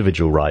of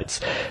individual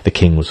rights. The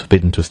king was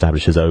forbidden to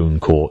establish his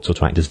own courts or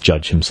to act as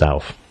judge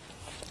himself.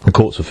 The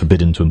courts were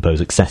forbidden to impose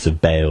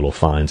excessive bail or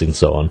fines and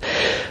so on.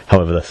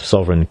 However, the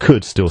sovereign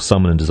could still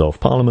summon and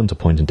dissolve Parliament,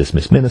 appoint and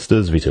dismiss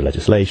ministers, veto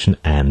legislation,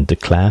 and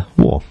declare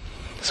war.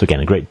 So again,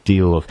 a great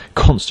deal of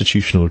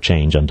constitutional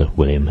change under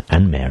William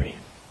and Mary.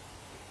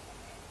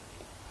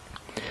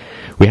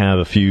 We have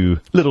a few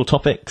little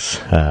topics.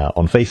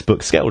 On Facebook,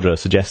 Skeldra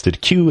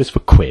suggested Q is for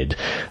quid,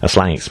 a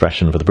slang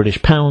expression for the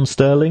British pound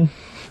sterling,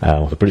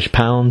 or the British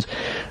pound.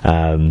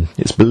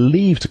 It's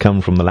believed to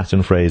come from the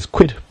Latin phrase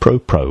quid pro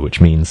pro,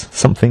 which means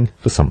something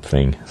for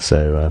something.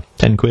 So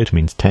 10 quid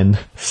means 10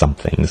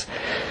 somethings.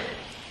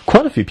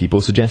 Quite a few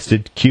people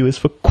suggested Q is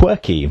for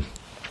quirky,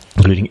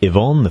 including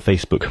Yvonne, the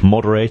Facebook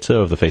moderator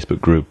of the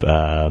Facebook group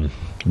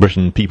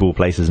Britain, People,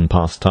 Places and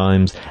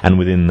Pastimes, and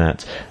within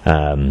that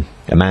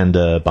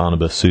Amanda,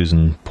 Barnabas,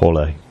 Susan,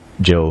 Paula,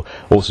 Jill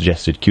all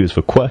suggested Q is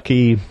for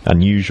quirky,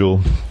 unusual,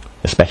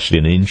 especially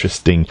in an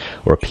interesting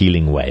or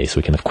appealing way. So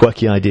we can have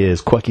quirky ideas,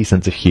 quirky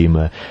sense of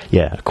humour,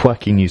 a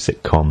quirky new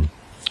sitcom.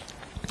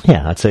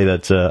 Yeah, I'd say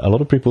that a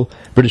lot of people,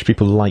 British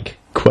people, like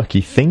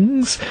quirky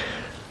things.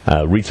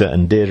 Rita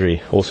and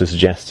Deirdre also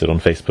suggested on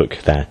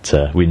Facebook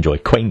that we enjoy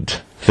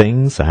quaint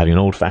things, so having an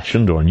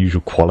old-fashioned or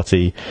unusual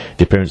quality,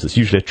 the appearance that's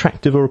usually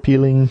attractive or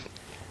appealing.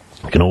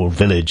 Like an old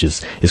village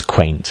is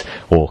quaint,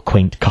 or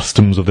quaint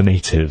customs of the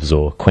natives,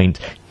 or quaint,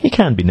 it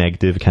can be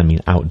negative, it can mean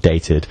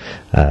outdated,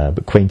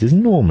 but quaint is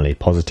normally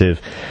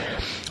positive.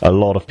 A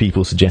lot of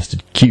people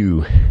suggested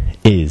Q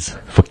is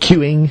for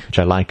queuing, which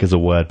I like as a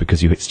word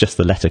because it's just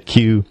the letter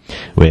Q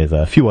with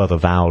a few other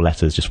vowel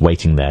letters just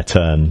waiting their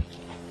turn.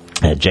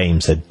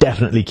 James said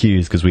definitely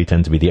queues because we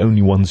tend to be the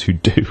only ones who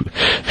do.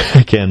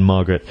 Again,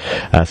 Margaret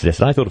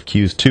suggested, I thought of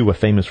queues too. We're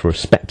famous for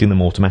respecting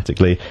them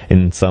automatically.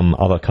 In some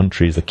other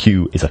countries, a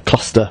queue is a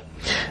cluster.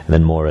 And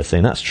then Maura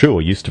saying, that's true,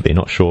 or used to be.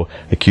 Not sure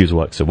the queues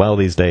work so well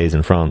these days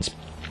in France.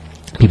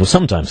 People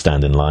sometimes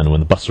stand in line, and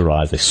when the bus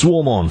arrives, they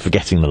swarm on,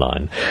 forgetting the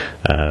line.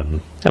 I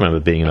remember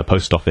being in a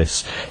post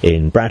office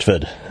in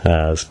Bradford.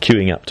 I was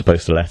queuing up to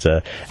post a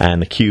letter,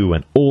 and the queue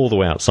went all the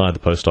way outside the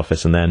post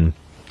office, and then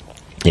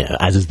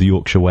as is the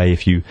Yorkshire way,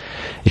 if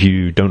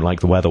you don't like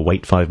the weather,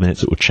 wait 5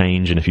 minutes, it will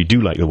change, and if you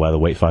do like the weather,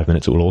 wait 5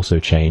 minutes, it will also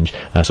change.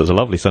 So it was a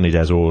lovely sunny day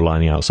as we were all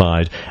lining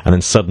outside, and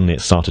then suddenly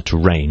it started to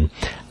rain,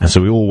 and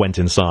so we all went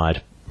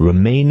inside,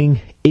 remaining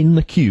in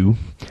the queue,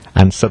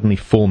 and suddenly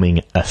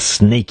forming a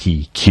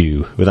snaky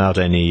queue without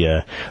any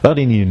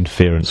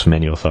interference from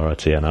any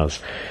authority. And I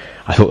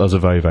thought that was a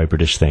very, very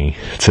British thing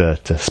to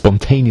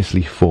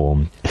spontaneously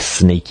form a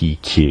snaky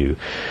queue.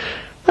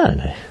 I don't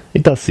know,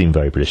 it does seem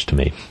very British to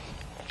me.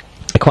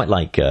 I quite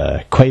like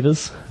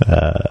quavers,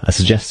 as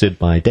suggested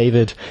by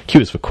David.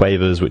 Q is for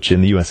quavers, which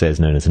in the USA is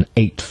known as an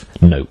eighth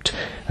note.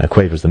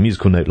 Quaver is the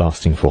musical note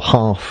lasting for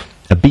half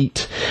a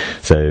beat,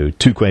 so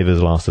 2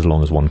 quavers last as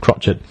long as 1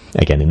 crotchet.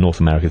 Again, in North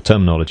America, the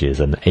terminology is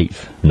an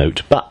eighth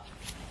note, but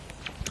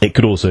it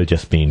could also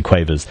just mean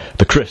quavers,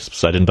 the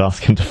crisps. I didn't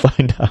ask him to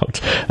find out.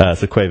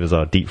 So quavers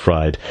are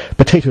deep-fried,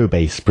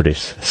 potato-based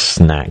British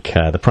snack.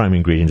 The primary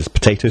ingredient is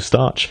potato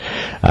starch,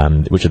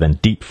 which are then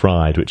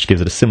deep-fried, which gives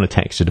it a similar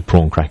texture to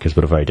prawn crackers,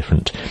 but a very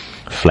different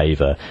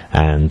flavour.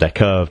 And they're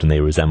curved and they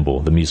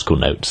resemble the musical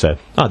note. So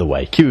either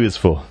way, Q is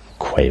for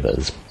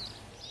quavers.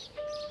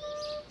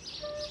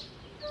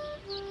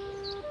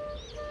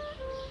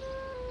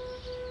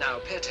 Now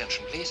pay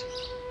attention, please.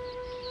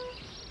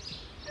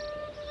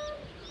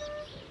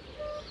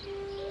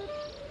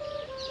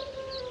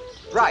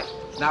 Right,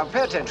 now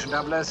pay attention,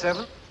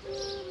 007.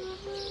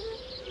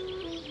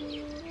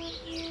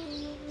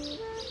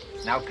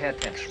 Now pay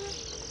attention.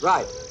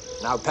 Right,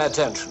 now pay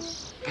attention.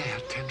 Pay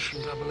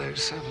attention,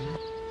 007.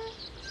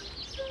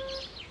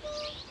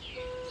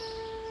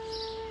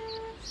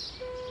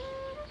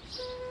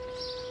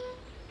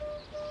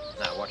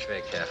 Now watch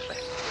very carefully.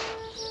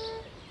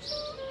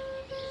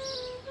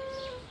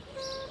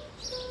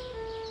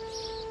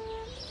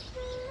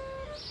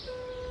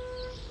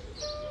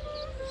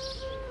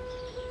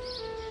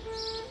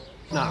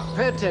 Now,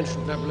 pay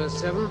attention,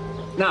 007.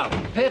 Now,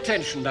 pay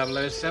attention,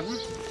 007.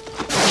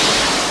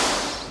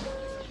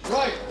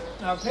 Right.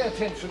 Now, pay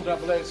attention,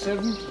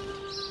 007.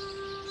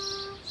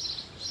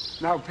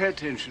 Now, pay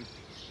attention.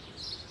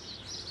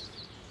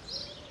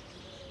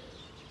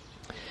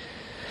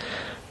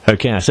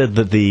 Okay, I said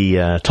that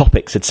the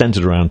topics had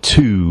centred around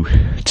two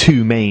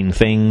main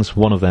things.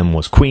 One of them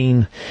was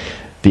Queen,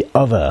 the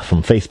other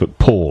from Facebook,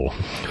 Paul.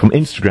 From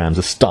Instagram,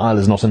 the style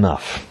is not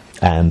enough.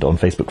 And on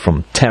Facebook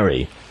from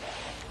Terry,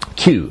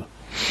 Q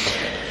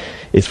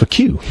is for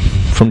Q,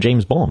 from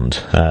James Bond.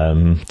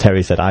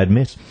 Terry said, I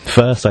admit,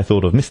 first I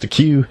thought of Mr.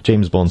 Q,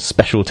 James Bond's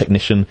special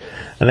technician,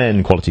 and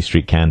then Quality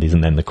Street Candies,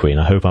 and then the Queen.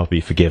 I hope I'll be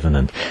forgiven.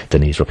 And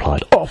Denise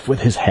replied, off with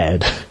his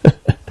head.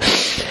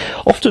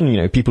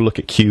 Often, people look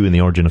at Q and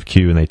the origin of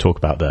Q, and they talk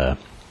about the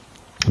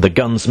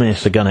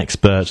gunsmith, the gun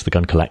expert, the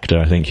gun collector,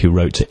 I think, who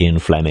wrote to Ian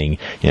Fleming,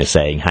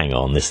 saying, hang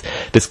on, this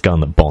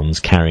gun that Bond's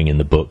carrying in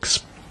the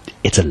books,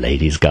 it's a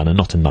lady's gun, and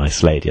not a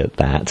nice lady at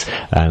that.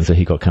 And so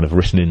he got kind of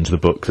written into the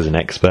books as an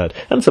expert.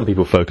 And some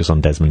people focus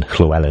on Desmond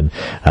Llewellyn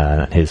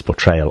and his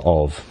portrayal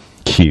of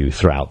Q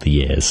throughout the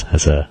years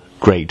as a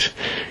great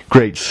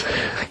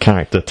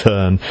character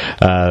turn.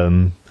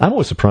 I'm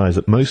always surprised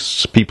that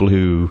most people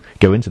who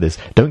go into this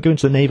don't go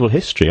into the naval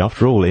history.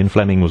 After all, Ian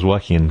Fleming was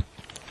working in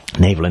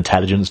naval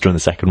intelligence during the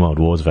Second World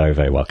War, is very,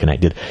 very well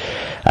connected,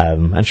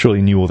 and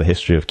surely knew all the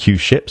history of Q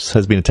ships.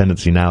 Has been a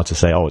tendency now to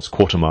say, it's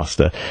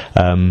quartermaster,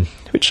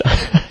 which I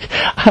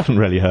haven't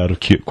really heard of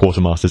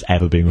quartermasters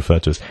ever being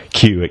referred to as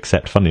Q,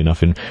 except, funnily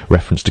enough, in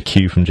reference to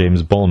Q from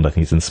James Bond. I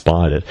think he's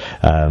inspired it,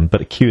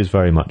 but a Q is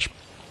very much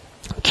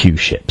Q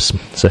ships.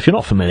 So if you're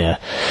not familiar,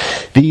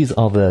 these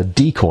are the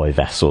decoy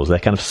vessels. They're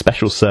kind of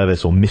special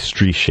service or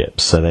mystery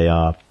ships, so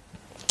they're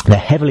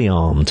heavily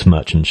armed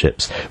merchant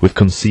ships with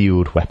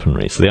concealed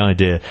weaponry. So the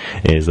idea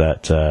is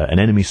that an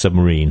enemy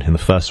submarine in the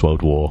First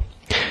World War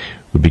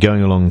would be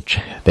going along,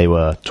 they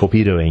were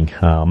torpedoing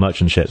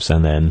merchant ships,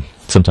 and then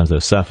sometimes they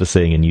were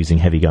surfacing and using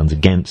heavy guns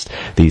against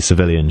these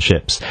civilian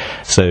ships.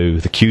 So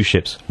the Q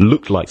ships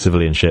looked like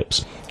civilian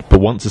ships, but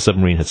once the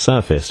submarine had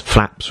surfaced,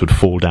 flaps would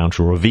fall down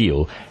to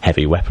reveal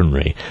heavy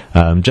weaponry.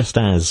 Just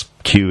as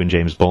Q in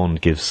James Bond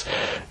gives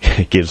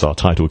our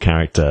title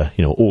character,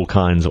 all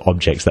kinds of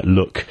objects that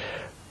look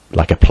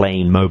like a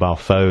plain mobile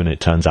phone,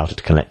 it turns out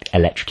it can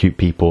electrocute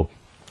people.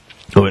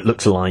 Or it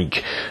looks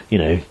like,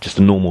 just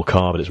a normal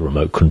car, but it's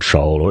remote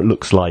control, or it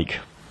looks like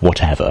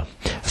whatever.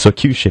 So a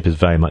Q ship is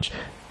very much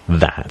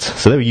that.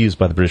 So they were used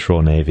by the British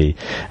Royal Navy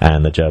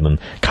and the German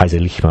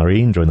Kaiserliche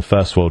Marine during the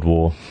First World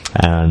War,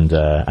 and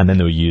then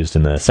they were used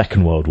in the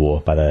Second World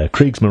War by the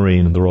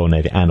Kriegsmarine and the Royal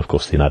Navy, and of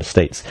course the United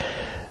States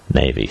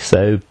Navy.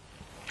 So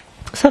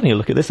having a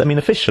look at this,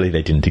 officially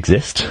they didn't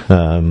exist.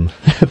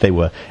 They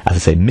were, as I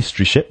say,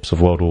 mystery ships of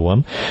World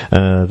War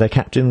I. Their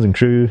captains and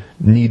crew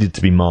needed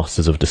to be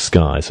masters of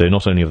disguise, so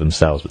not only of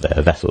themselves, but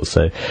their vessels.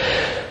 So,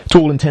 to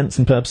all intents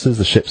and purposes,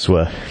 the ships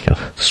were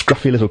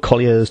scruffy little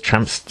colliers,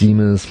 tramp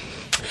steamers,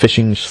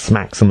 fishing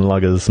smacks and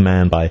luggers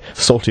manned by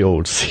salty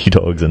old sea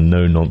dogs and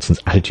no-nonsense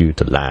attitude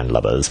to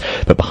landlubbers.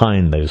 But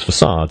behind those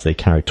facades, they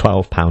carried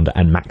 12-pounder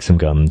and Maxim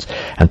guns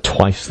and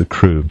twice the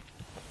crew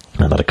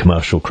that a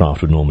commercial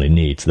craft would normally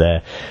need. So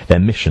their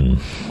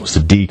mission was to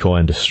decoy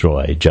and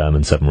destroy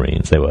German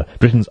submarines. They were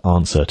Britain's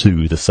answer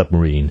to the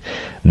submarine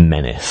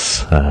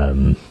menace. I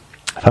found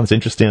this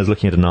interesting. I was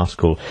looking at an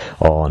article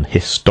on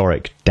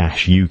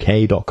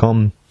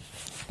historic-uk.com,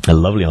 a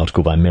lovely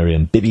article by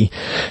Miriam Bibby,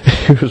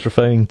 who was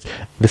referring,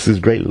 this is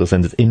a great little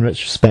sentence, in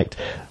retrospect,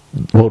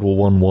 World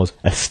War I was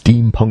a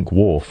steampunk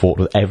war fought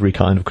with every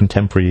kind of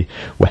contemporary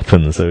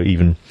weapon, so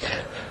even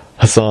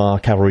hussar,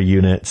 cavalry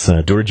units,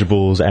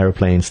 dirigibles,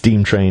 aeroplanes,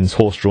 steam trains,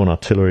 horse-drawn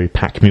artillery,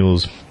 pack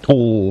mules,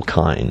 all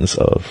kinds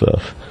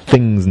of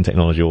things and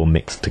technology all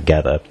mixed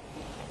together.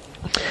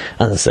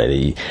 As I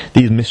say,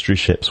 these mystery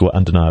ships were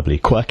undeniably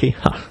quirky,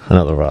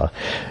 another of our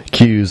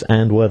cues,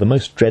 and were the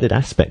most dreaded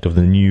aspect of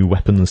the new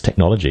weapons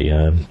technology.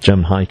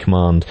 German High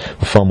Command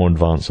were far more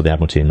advanced with the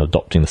Admiralty in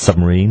adopting the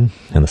submarine,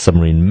 and the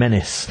submarine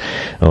menace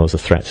was a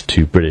threat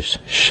to British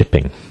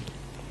shipping.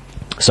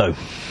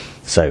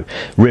 So,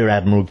 Rear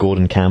Admiral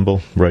Gordon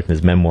Campbell wrote in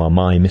his memoir,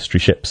 My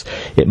Mystery Ships,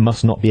 it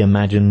must not be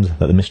imagined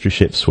that the mystery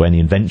ships were any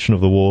invention of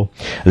the war,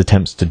 as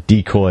attempts to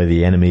decoy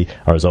the enemy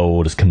are as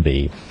old as can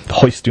be. The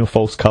hoisting of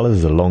false colours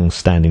is a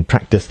long-standing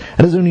practice,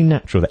 and it is only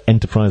natural that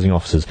enterprising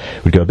officers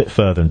would go a bit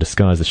further and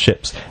disguise the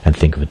ships and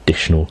think of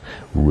additional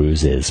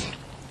ruses.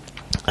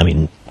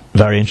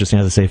 Very interesting,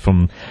 as I say,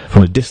 from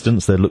a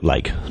distance they look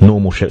like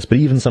normal ships, but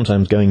even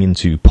sometimes going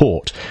into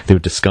port, they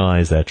would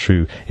disguise their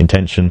true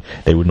intention.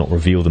 They would not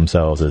reveal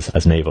themselves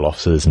as naval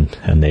officers and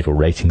naval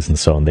ratings and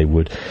so on. They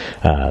would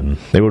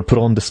put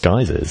on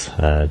disguises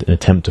in an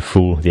attempt to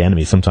fool the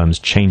enemy, sometimes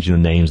changing the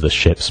names of the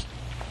ships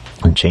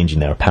and changing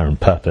their apparent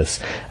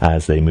purpose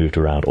as they moved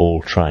around,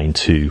 all trying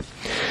to,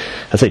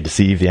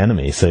 deceive the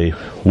enemy. So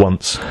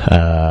once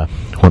a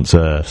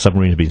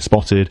submarine had been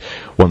spotted,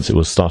 once it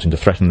was starting to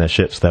threaten their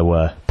ships, there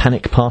were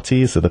panic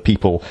parties. So the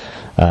people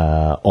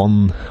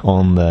on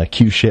the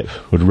Q ship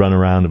would run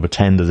around and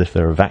pretend as if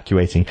they're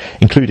evacuating,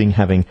 including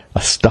having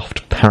a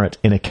stuffed parrot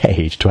in a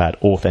cage to add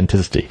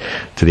authenticity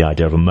to the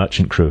idea of a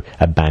merchant crew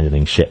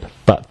abandoning ship.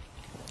 But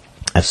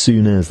as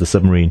soon as the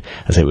submarine,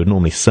 as it would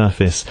normally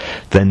surface,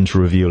 then to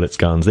reveal its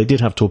guns. They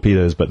did have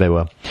torpedoes, but they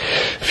were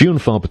few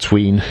and far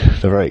between.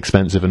 They're very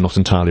expensive and not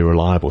entirely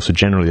reliable, so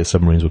generally the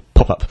submarines would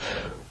pop up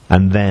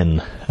and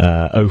then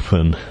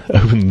open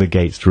the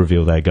gates to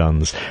reveal their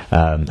guns,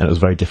 and it was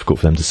very difficult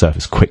for them to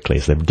surface quickly,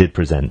 so they did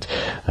present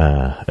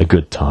a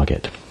good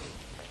target.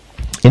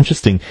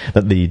 Interesting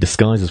that the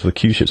disguises for the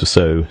Q ships were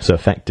so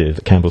effective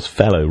that Campbell's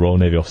fellow Royal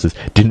Navy officers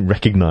didn't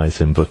recognise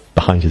him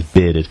behind his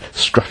bearded,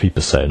 scruffy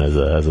persona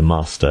as a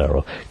master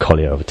or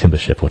collier of a timber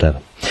ship or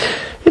whatever.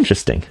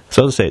 Interesting.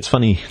 So as I say, it's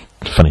funny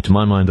to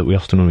my mind that we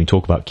often, when we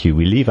talk about Q,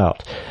 we leave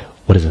out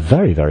what is a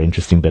very, very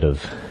interesting bit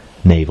of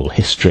naval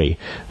history,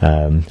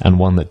 and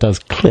one that does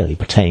clearly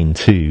pertain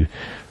to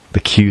the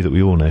Q that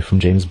we all know from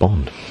James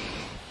Bond.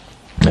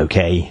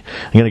 Okay,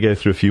 I'm going to go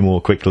through a few more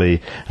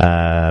quickly.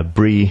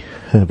 Bree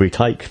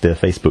Tyke, the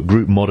Facebook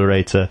group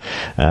moderator,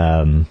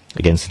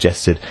 again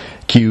suggested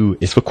Q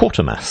is for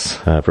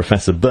Quatermass.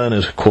 Professor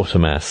Bernard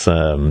Quatermass,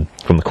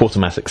 from the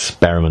Quatermass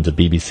Experiment of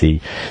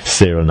BBC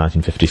serial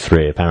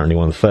 1953, apparently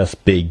one of the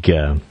first big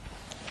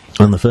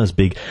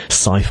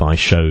sci-fi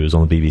shows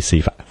on the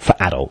BBC for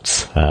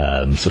adults.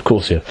 So of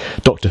course you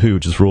have Doctor Who,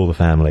 which is for all the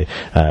family,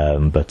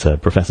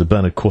 but Professor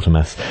Bernard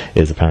Quatermass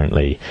is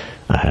apparently,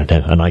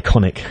 an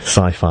iconic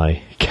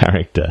sci-fi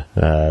character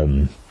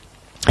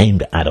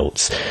aimed at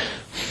adults.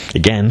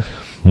 Again,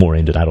 more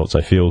aimed at adults,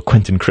 I feel.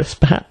 Quentin Crisp,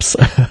 perhaps.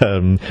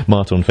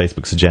 Marta on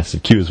Facebook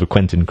suggested Q is for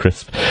Quentin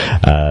Crisp.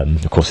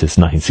 Of course, his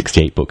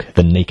 1968 book,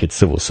 The Naked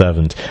Civil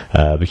Servant,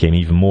 became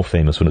even more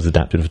famous when it was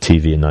adapted for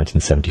TV in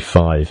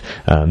 1975.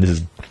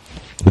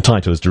 The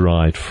title is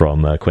derived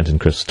from Quentin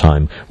Crisp's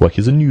time working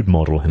as a nude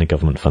model in a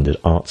government-funded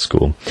art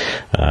school.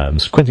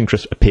 So Quentin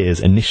Crisp appears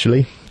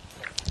initially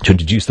to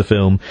introduce the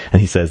film, and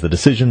he says the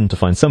decision to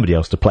find somebody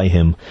else to play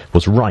him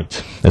was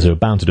right, as they were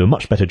bound to do a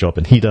much better job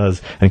than he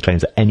does, and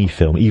claims that any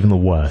film, even the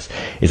worst,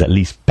 is at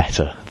least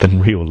better than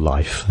real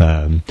life.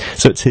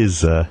 So it's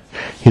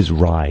his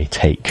wry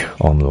take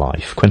on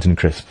life. Quentin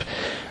Crisp,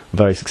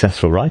 very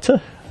successful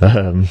writer,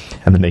 and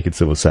The Naked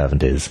Civil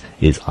Servant is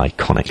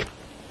iconic.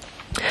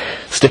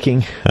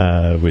 Sticking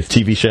with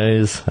TV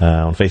shows,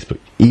 on Facebook,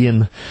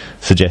 Ian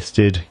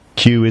suggested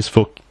Q is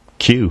for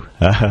Q.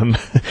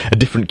 A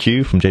different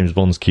Q from James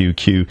Bond's Q.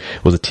 Q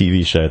was a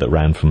TV show that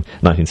ran from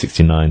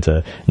 1969 to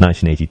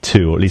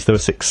 1982, or at least there were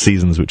 6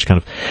 seasons which kind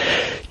of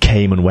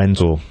came and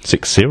went, or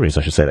 6 series,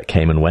 I should say, that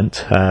came and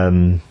went.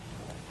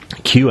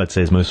 Q, I'd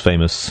say, is most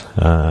famous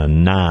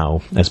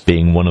now as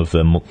being one of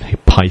the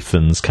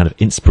Python's kind of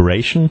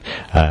inspiration.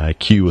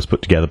 Q was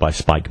put together by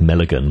Spike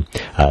Milligan,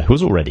 who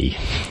was already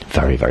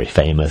very, very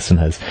famous and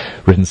has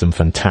written some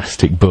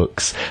fantastic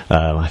books.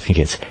 I think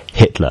it's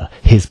Hitler,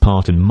 His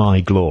Part in My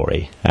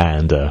Glory,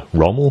 and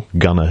Rommel,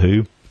 Gunner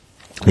Who.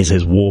 These are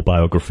his war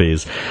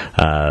biographies,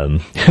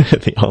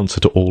 the answer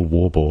to all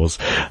war bores.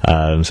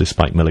 So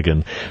Spike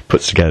Milligan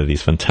puts together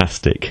these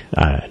fantastic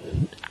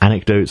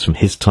anecdotes from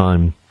his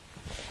time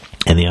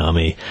in the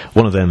army.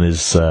 One of them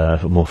is, a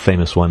more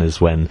famous one, is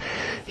when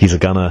he's a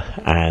gunner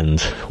and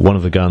one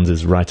of the guns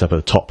is right up at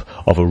the top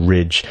of a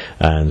ridge,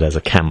 and there's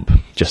a camp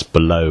just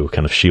below,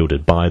 kind of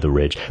shielded by the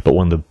ridge, but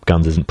one of the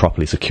guns isn't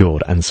properly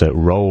secured, and so it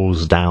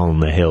rolls down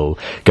the hill,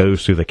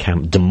 goes through the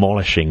camp,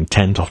 demolishing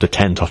tent after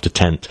tent after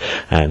tent,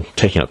 and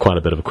taking out quite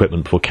a bit of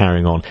equipment before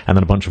carrying on, and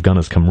then a bunch of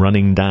gunners come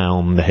running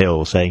down the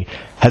hill saying,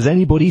 "Has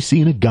anybody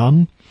seen a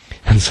gun?"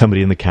 And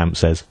somebody in the camp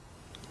says,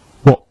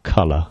 "What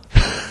colour?"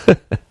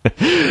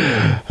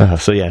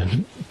 So yeah,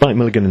 Spike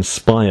Milligan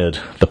inspired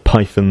the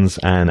Pythons,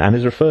 and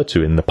is referred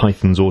to in the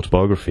Pythons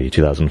autobiography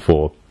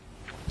 2004,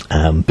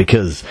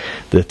 because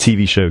the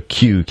TV show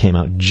Q came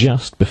out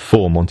just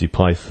before Monty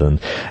Python,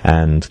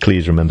 and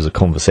Cleese remembers a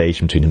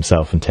conversation between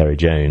himself and Terry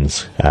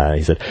Jones.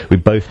 He said, "We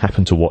both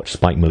happened to watch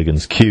Spike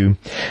Milligan's Q,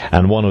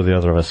 and one or the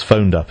other of us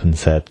phoned up and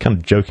said, kind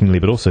of jokingly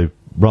but also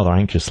rather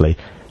anxiously,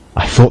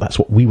 'I thought that's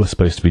what we were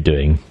supposed to be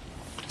doing.'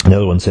 And the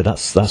other one said,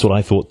 that's what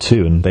I thought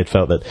too," and they'd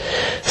felt that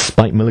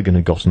Spike Milligan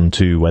had gotten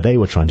to where they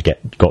were trying to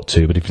got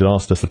to, but if you'd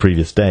asked us the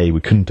previous day,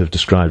 we couldn't have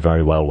described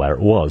very well where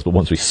it was, but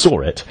once we saw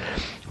it,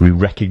 we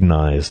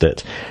recognised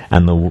it,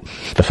 and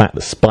the fact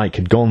that Spike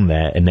had gone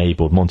there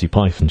enabled Monty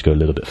Python to go a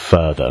little bit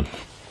further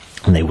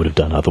than they would have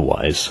done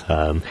otherwise.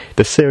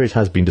 The series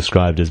has been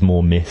described as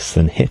more miss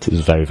than hit. It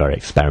was very, very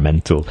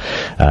experimental,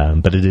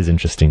 but it is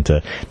interesting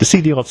to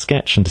see the odd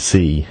sketch and to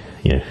see,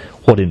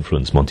 what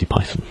influenced Monty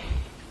Python.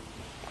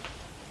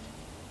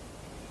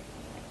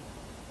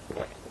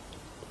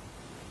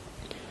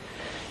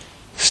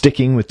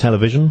 Sticking with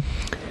television,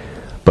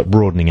 but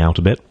broadening out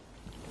a bit,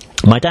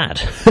 my dad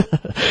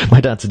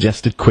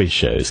suggested quiz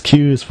shows.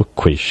 Q is for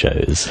quiz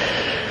shows.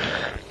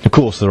 Of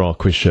course, there are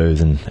quiz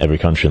shows in every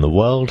country in the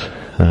world,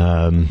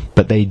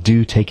 but they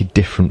do take a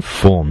different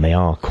form. They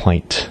are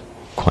quite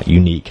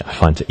unique, I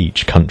find, to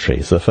each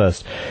country. So the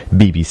first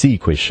BBC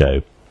quiz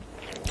show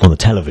on the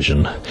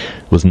television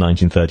was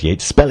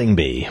 1938 Spelling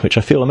Bee, which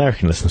I feel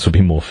American listeners will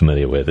be more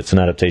familiar with. It's an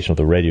adaptation of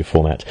the radio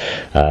format.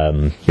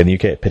 In the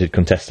UK, it pitted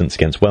contestants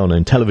against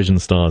well-known television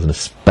stars in a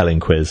spelling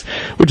quiz,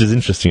 which is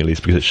interesting, at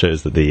least, because it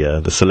shows that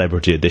the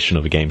celebrity edition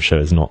of a game show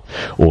is not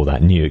all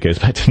that new. It goes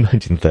back to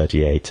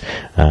 1938.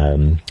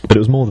 But it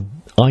was more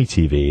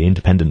ITV,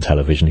 independent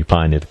television, who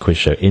pioneered the quiz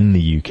show in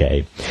the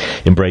UK,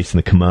 embracing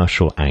the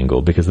commercial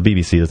angle, because the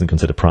BBC doesn't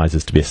consider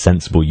prizes to be a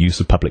sensible use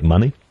of public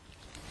money.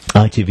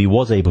 ITV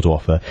was able to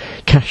offer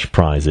cash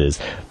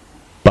prizes,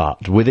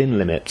 but within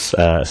limits,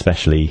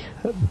 especially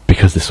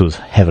because this was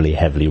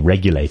heavily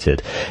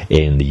regulated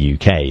in the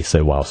UK.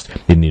 So whilst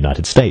in the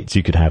United States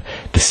you could have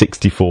the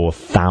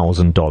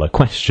 $64,000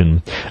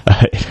 question,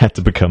 it had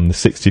to become the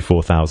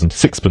 64,000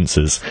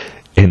 sixpences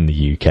in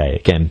the UK,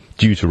 again,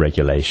 due to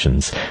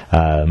regulations.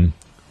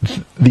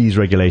 These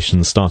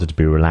regulations started to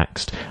be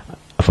relaxed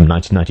from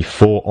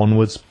 1994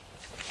 onwards.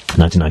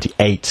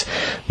 1998,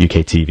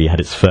 UK TV had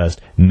its first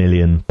 £1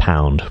 million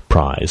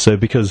prize. So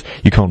because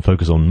you can't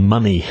focus on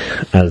money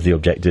as the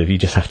objective, you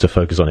just have to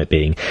focus on it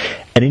being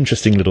an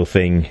interesting little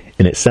thing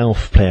in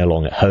itself, play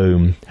along at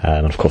home,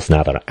 and of course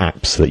now there are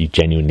apps that you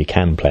genuinely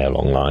can play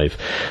along live.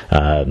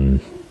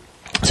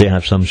 So you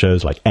have some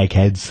shows like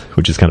Eggheads,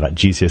 which is kind of at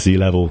GCSE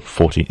level,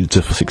 14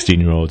 to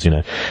 16-year-olds,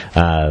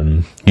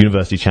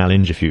 University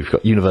Challenge, if you've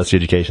got university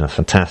education, that's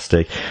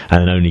fantastic.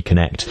 And then Only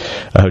Connect,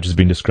 which has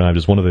been described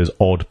as one of those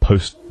odd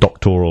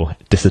postdoctoral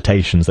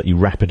dissertations that you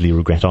rapidly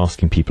regret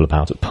asking people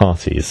about at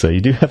parties. So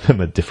you do have them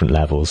at different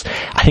levels.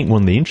 I think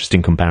one of the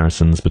interesting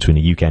comparisons between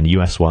the UK and the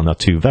US one are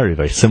two very,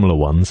 very similar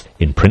ones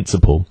in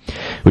principle,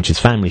 which is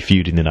Family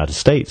Feud in the United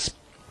States.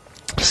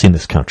 I've seen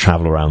this kind of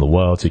travel around the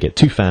world, so you get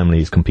two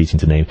families competing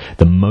to name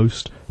the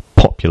most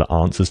popular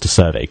answers to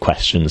survey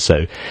questions.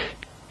 So,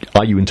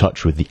 are you in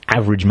touch with the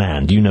average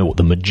man? Do you know what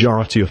the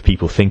majority of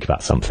people think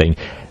about something?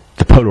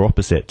 The polar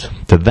opposite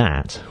to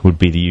that would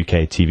be the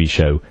UK TV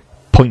show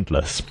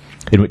Pointless,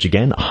 in which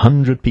again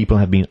 100 people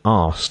have been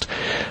asked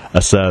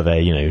a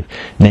survey,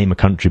 name a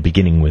country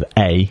beginning with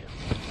A.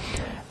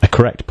 A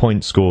correct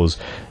point scores,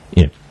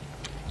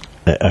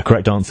 a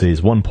correct answer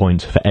is 1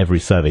 point for every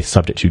survey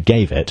subject who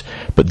gave it,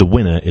 but the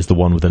winner is the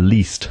one with the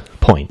least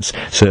points.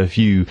 So if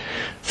you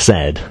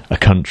said a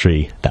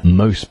country that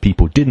most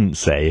people didn't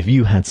say, if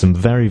you had some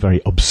very,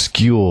 very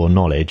obscure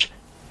knowledge,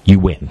 you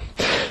win.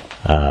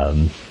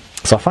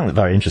 So I find it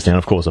very interesting. And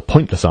of course, a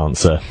pointless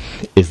answer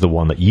is the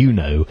one that you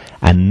know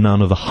and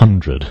none of the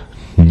 100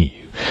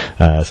 knew.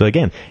 So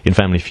again, in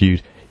Family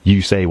Feud,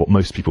 you say what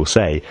most people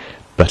say,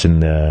 but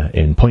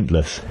in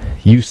Pointless,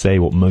 you say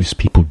what most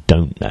people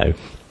don't know.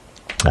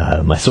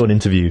 I saw an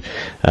interview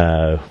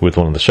with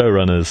one of the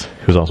showrunners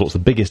who was asked what's the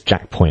biggest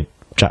jackpot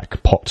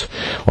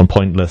on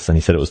Pointless, and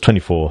he said it was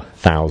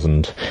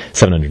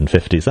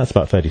 $24,750, so that's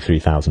about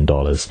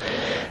 $33,000.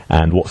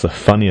 And what's the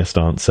funniest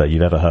answer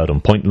you've ever heard on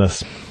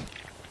Pointless?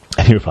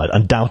 And he replied,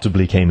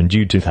 undoubtedly came in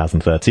June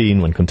 2013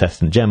 when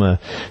contestant Gemma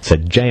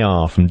said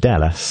JR from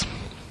Dallas,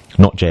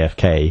 not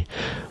JFK,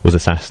 was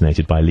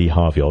assassinated by Lee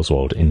Harvey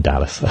Oswald in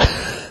Dallas.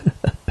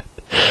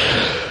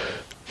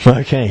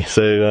 Okay,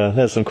 so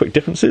there's some quick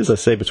differences, I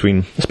say,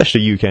 between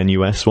especially UK and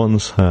US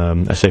ones.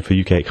 I say for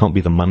UK it can't be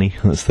the money,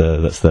 that's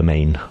the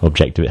main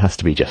objective. It has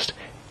to be just,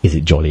 is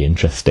it jolly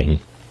interesting?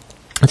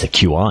 I'd say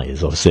QI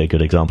is obviously a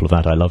good example of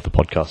that. I love the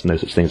podcast No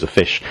Such Thing as a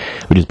Fish,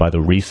 which is by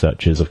the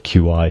researchers of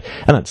QI,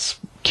 and that's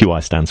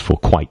QI stands for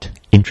quite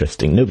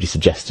interesting. Nobody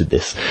suggested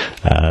this.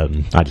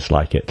 I just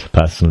like it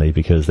personally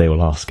because they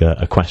will ask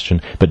a question,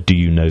 but do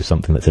you know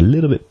something that's a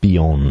little bit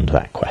beyond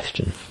that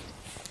question?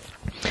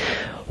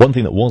 One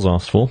thing that was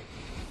asked for,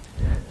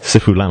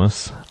 Sifu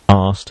Lamus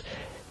asked,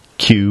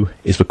 Q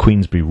is for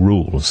Queensberry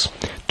rules,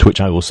 to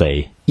which I will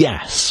say,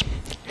 yes,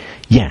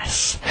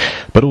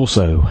 but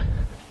also,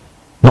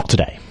 not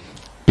today,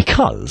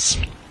 because,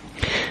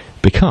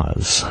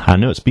 I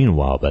know it's been a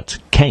while, but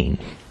Kane,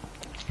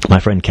 my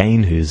friend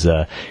Kane, who's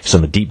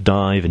done the deep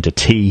dive into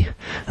tea,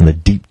 and the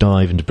deep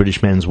dive into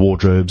British men's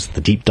wardrobes,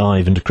 the deep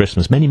dive into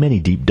Christmas,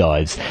 many deep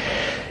dives,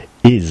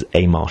 is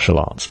a martial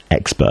arts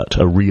expert,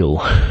 a real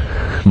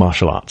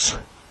martial arts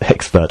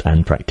expert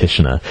and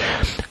practitioner,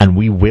 and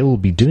we will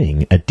be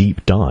doing a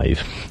deep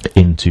dive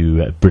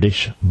into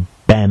British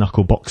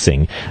bare-knuckle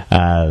boxing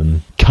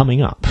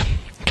coming up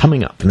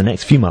in the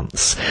next few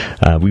months.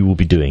 We will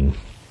be doing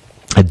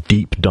a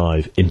deep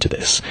dive into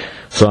this,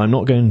 so I'm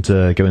not going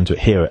to go into it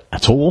here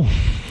at all.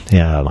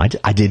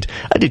 I did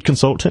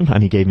consult him,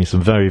 and he gave me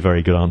some very,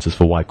 very good answers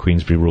for why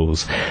Queensberry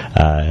rules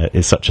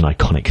is such an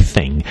iconic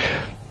thing.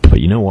 But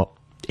you know what?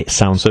 It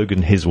sounds so good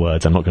in his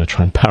words, I'm not going to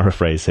try and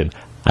paraphrase him.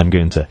 I'm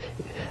going to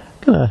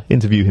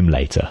interview him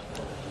later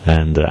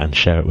and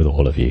share it with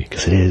all of you,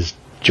 because it is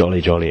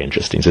jolly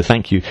interesting. So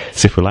thank you,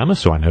 Sifu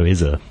Lamus, who I know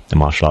is a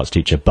martial arts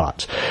teacher,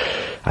 but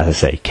as I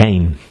say,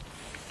 Kane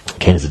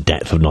has a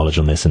depth of knowledge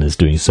on this and is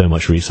doing so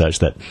much research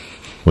that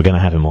we're going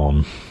to have him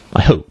on,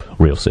 I hope,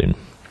 real soon.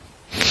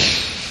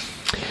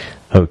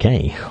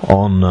 Okay,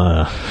 on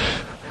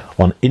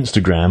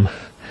Instagram,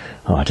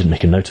 I didn't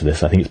make a note of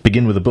this. I think it's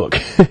begin with a book.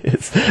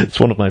 it's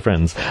one of my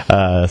friends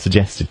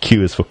suggested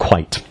Q is for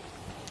quite.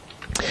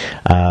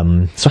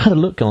 So I had a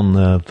look on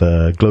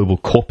the global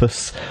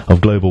corpus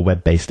of global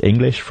web-based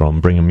English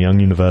from Brigham Young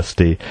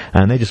University,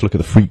 and they just look at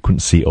the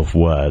frequency of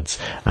words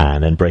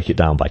and then break it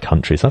down by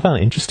country. So I found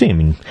it interesting. I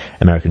mean,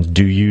 Americans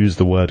do use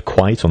the word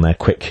quite on their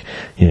quick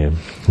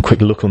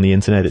look on the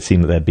internet. It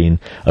seemed that there had been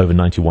over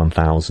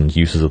 91,000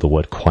 uses of the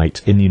word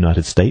quite in the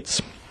United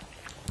States.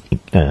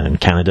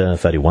 Canada,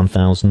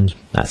 31,000.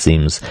 That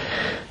seems,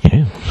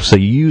 so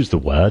you use the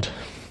word.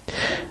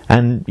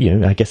 And,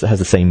 I guess it has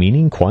the same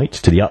meaning, quite,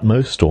 to the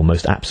utmost or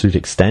most absolute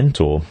extent,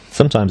 or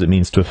sometimes it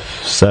means to a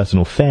certain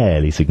or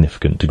fairly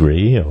significant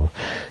degree, or,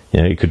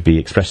 it could be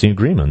expressing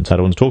agreement. I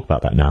don't want to talk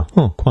about that now.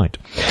 Oh, quite.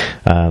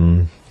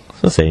 So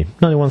let's see,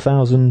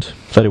 91,000,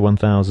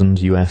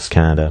 31,000, US,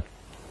 Canada,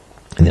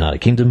 and the United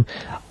Kingdom,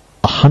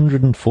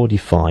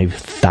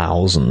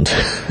 145,000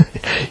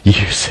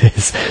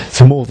 uses.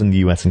 So more than the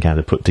US and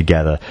Canada put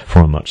together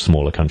from a much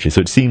smaller country. So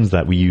it seems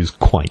that we use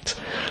quite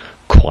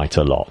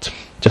a lot.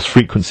 Just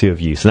frequency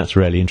of use, and that's a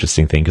really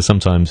interesting thing, because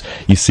sometimes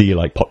you see,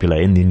 like, popular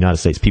in the United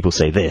States, people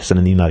say this, and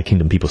in the United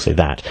Kingdom, people say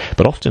that.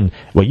 But often,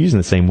 we're using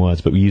the same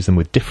words, but we use them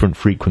with different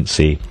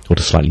frequency or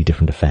to slightly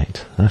different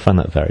effect. And I find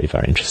that very,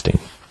 very interesting.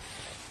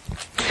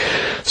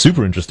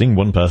 Super interesting,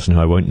 one person who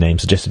I won't name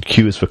suggested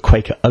Q is for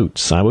Quaker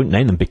Oats. I won't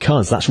name them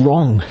because that's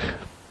wrong.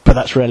 But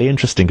that's really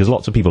interesting, because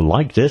lots of people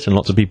liked it, and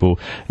lots of people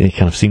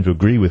kind of seem to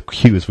agree with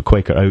Q is for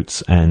Quaker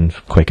Oats, and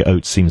Quaker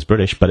Oats seems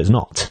British, but it's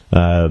not.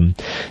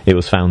 It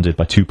was founded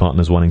by two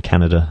partners, one in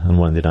Canada and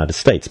one in the United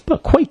States.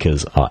 But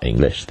Quakers are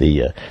English.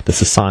 The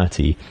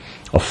Society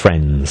of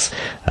Friends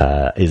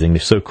is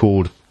English, so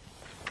called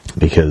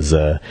because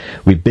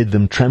we bid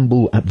them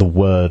tremble at the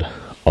word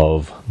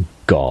of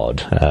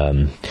God.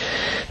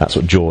 That's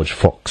what George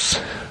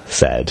Fox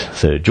said.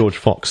 So George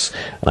Fox,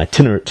 an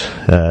itinerant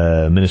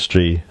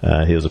ministry,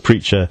 he was a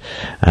preacher,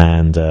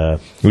 and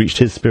reached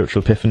his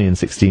spiritual epiphany in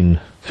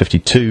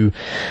 1652.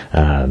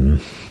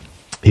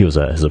 He was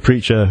a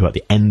preacher who at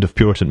the end of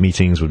Puritan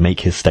meetings would make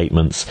his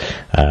statements,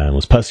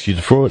 was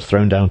persecuted for it,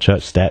 thrown down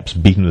church steps,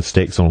 beaten with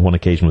sticks, on one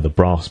occasion with a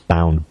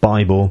brass-bound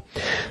Bible,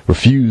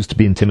 refused to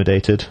be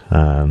intimidated,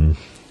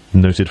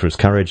 noted for his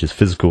courage, his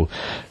physical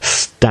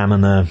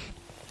stamina.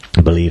 I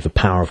believe the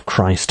power of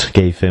Christ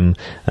gave him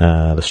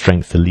the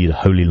strength to lead a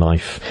holy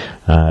life.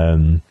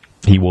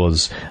 He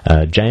was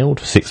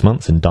jailed for 6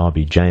 months in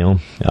Derby jail,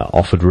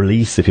 offered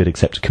release if he had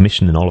accepted a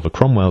commission in Oliver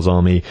Cromwell's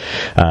army,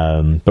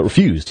 but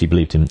refused. He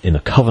believed in a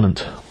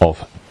covenant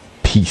of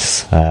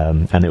peace,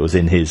 and it was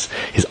in his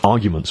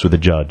arguments with the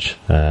judge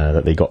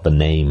that they got the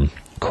name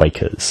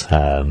Quakers.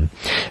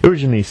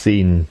 Originally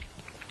seen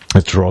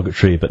as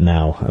derogatory, but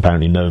now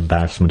apparently no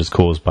embarrassment is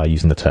caused by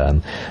using the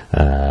term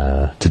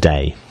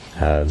today.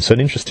 So an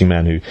interesting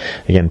man who,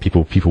 again,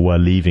 people were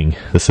leaving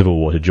the Civil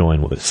War to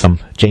join what some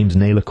James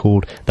Naylor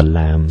called the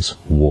Lamb's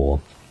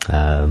War.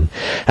 And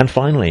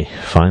finally,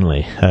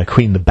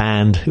 Queen the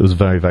Band. It was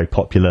very, very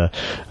popular.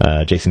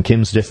 Jason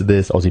Kim suggested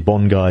this, Ozzy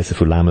Bond guy,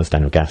 Sifu Lammers,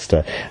 Daniel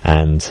Gaster,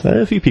 and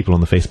a few people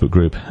on the Facebook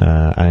group.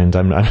 And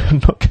I'm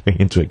not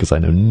going into it because I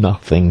know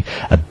nothing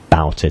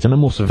about it, and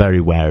I'm also very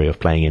wary of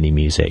playing any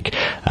music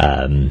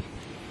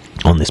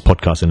on this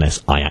podcast unless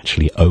I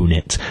actually own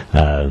it.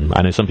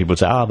 I know some people would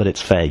say, but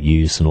it's fair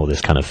use and all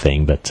this kind of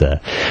thing, but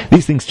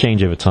these things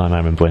change over time. I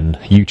remember when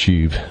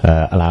YouTube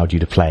allowed you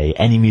to play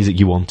any music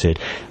you wanted,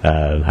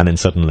 and then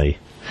suddenly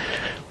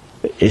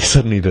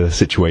the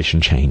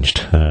situation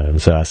changed.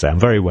 So I say I'm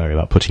very wary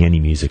about putting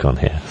any music on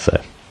here, so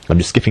I'm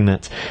just skipping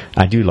that.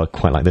 I do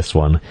quite like this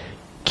one.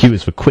 Q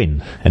is for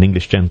Quinn, an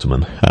English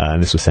gentleman,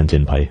 and this was sent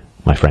in by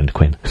my friend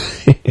Quinn.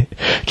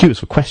 Q is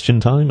for question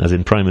time, as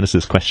in Prime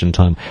Minister's question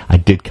time. I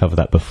did cover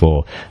that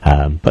before,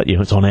 but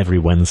it's on every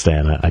Wednesday,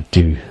 and I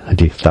do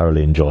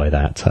thoroughly enjoy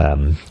that.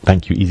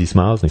 Thank you, Easy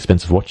Smiles and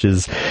Expensive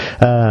Watches.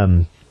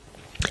 N.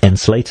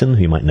 Slayton,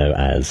 who you might know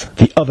as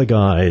The Other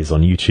Guys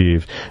on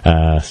YouTube,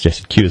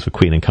 suggested Q is for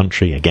Queen and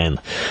Country. Again,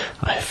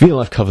 I feel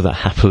I've covered that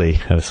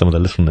happily with some of the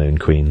little-known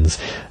queens.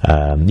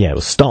 It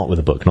will start with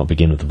a book, not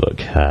begin with a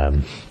book.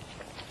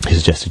 He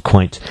suggested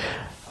quite...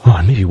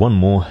 and maybe one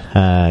more.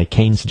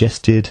 Kane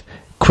suggested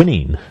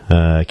quinine.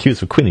 Q is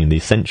for quinine, the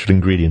essential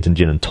ingredient in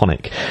gin and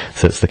tonic.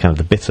 So it's the kind of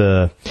the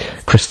bitter,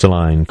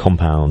 crystalline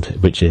compound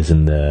which is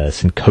in the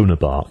cinchona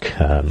bark.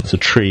 It's a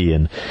tree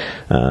in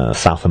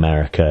South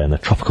America in the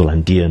tropical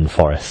Andean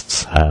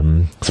forests.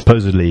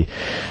 Supposedly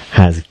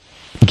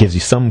gives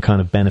you some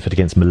kind of benefit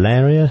against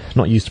malaria.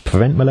 Not used to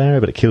prevent malaria,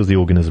 but it kills the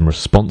organism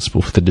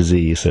responsible for the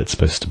disease. So it's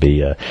supposed to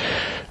be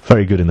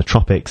very good in the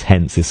tropics,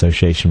 hence the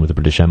association with the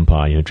British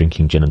Empire,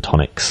 drinking gin and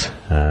tonics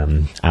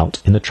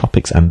out in the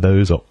tropics. And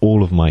those are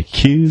all of my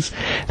cues.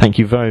 Thank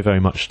you very, very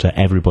much to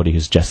everybody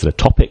who's suggested a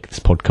topic. This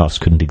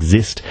podcast couldn't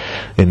exist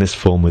in this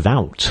form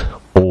without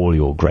all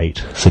your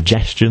great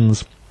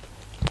suggestions.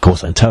 Of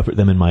course, I interpret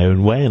them in my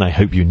own way, and I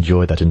hope you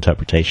enjoyed that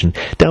interpretation,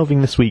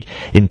 delving this week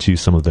into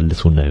some of the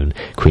little-known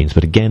queens.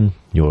 But again,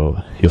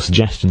 your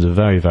suggestions are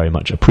very, very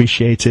much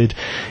appreciated.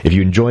 If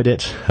you enjoyed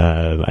it,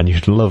 and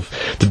you'd love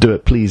to do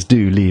it, please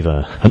do leave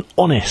an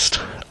honest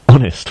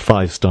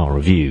 5-star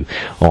review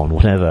on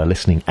whatever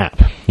listening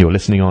app you're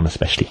listening on,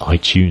 especially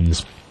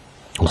iTunes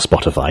or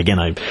Spotify. Again,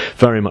 I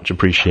very much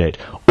appreciate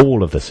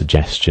all of the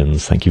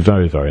suggestions. Thank you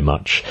very, very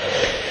much.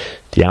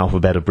 The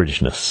Alphabet of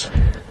Britishness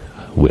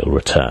will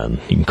return.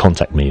 You can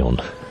contact me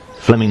on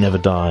Fleming Never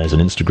Dies on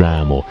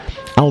Instagram or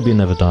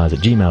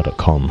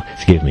albionneverdies@gmail.com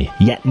to give me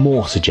yet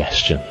more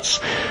suggestions.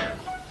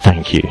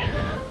 Thank you.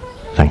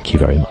 Thank you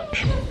very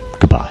much.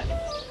 Goodbye.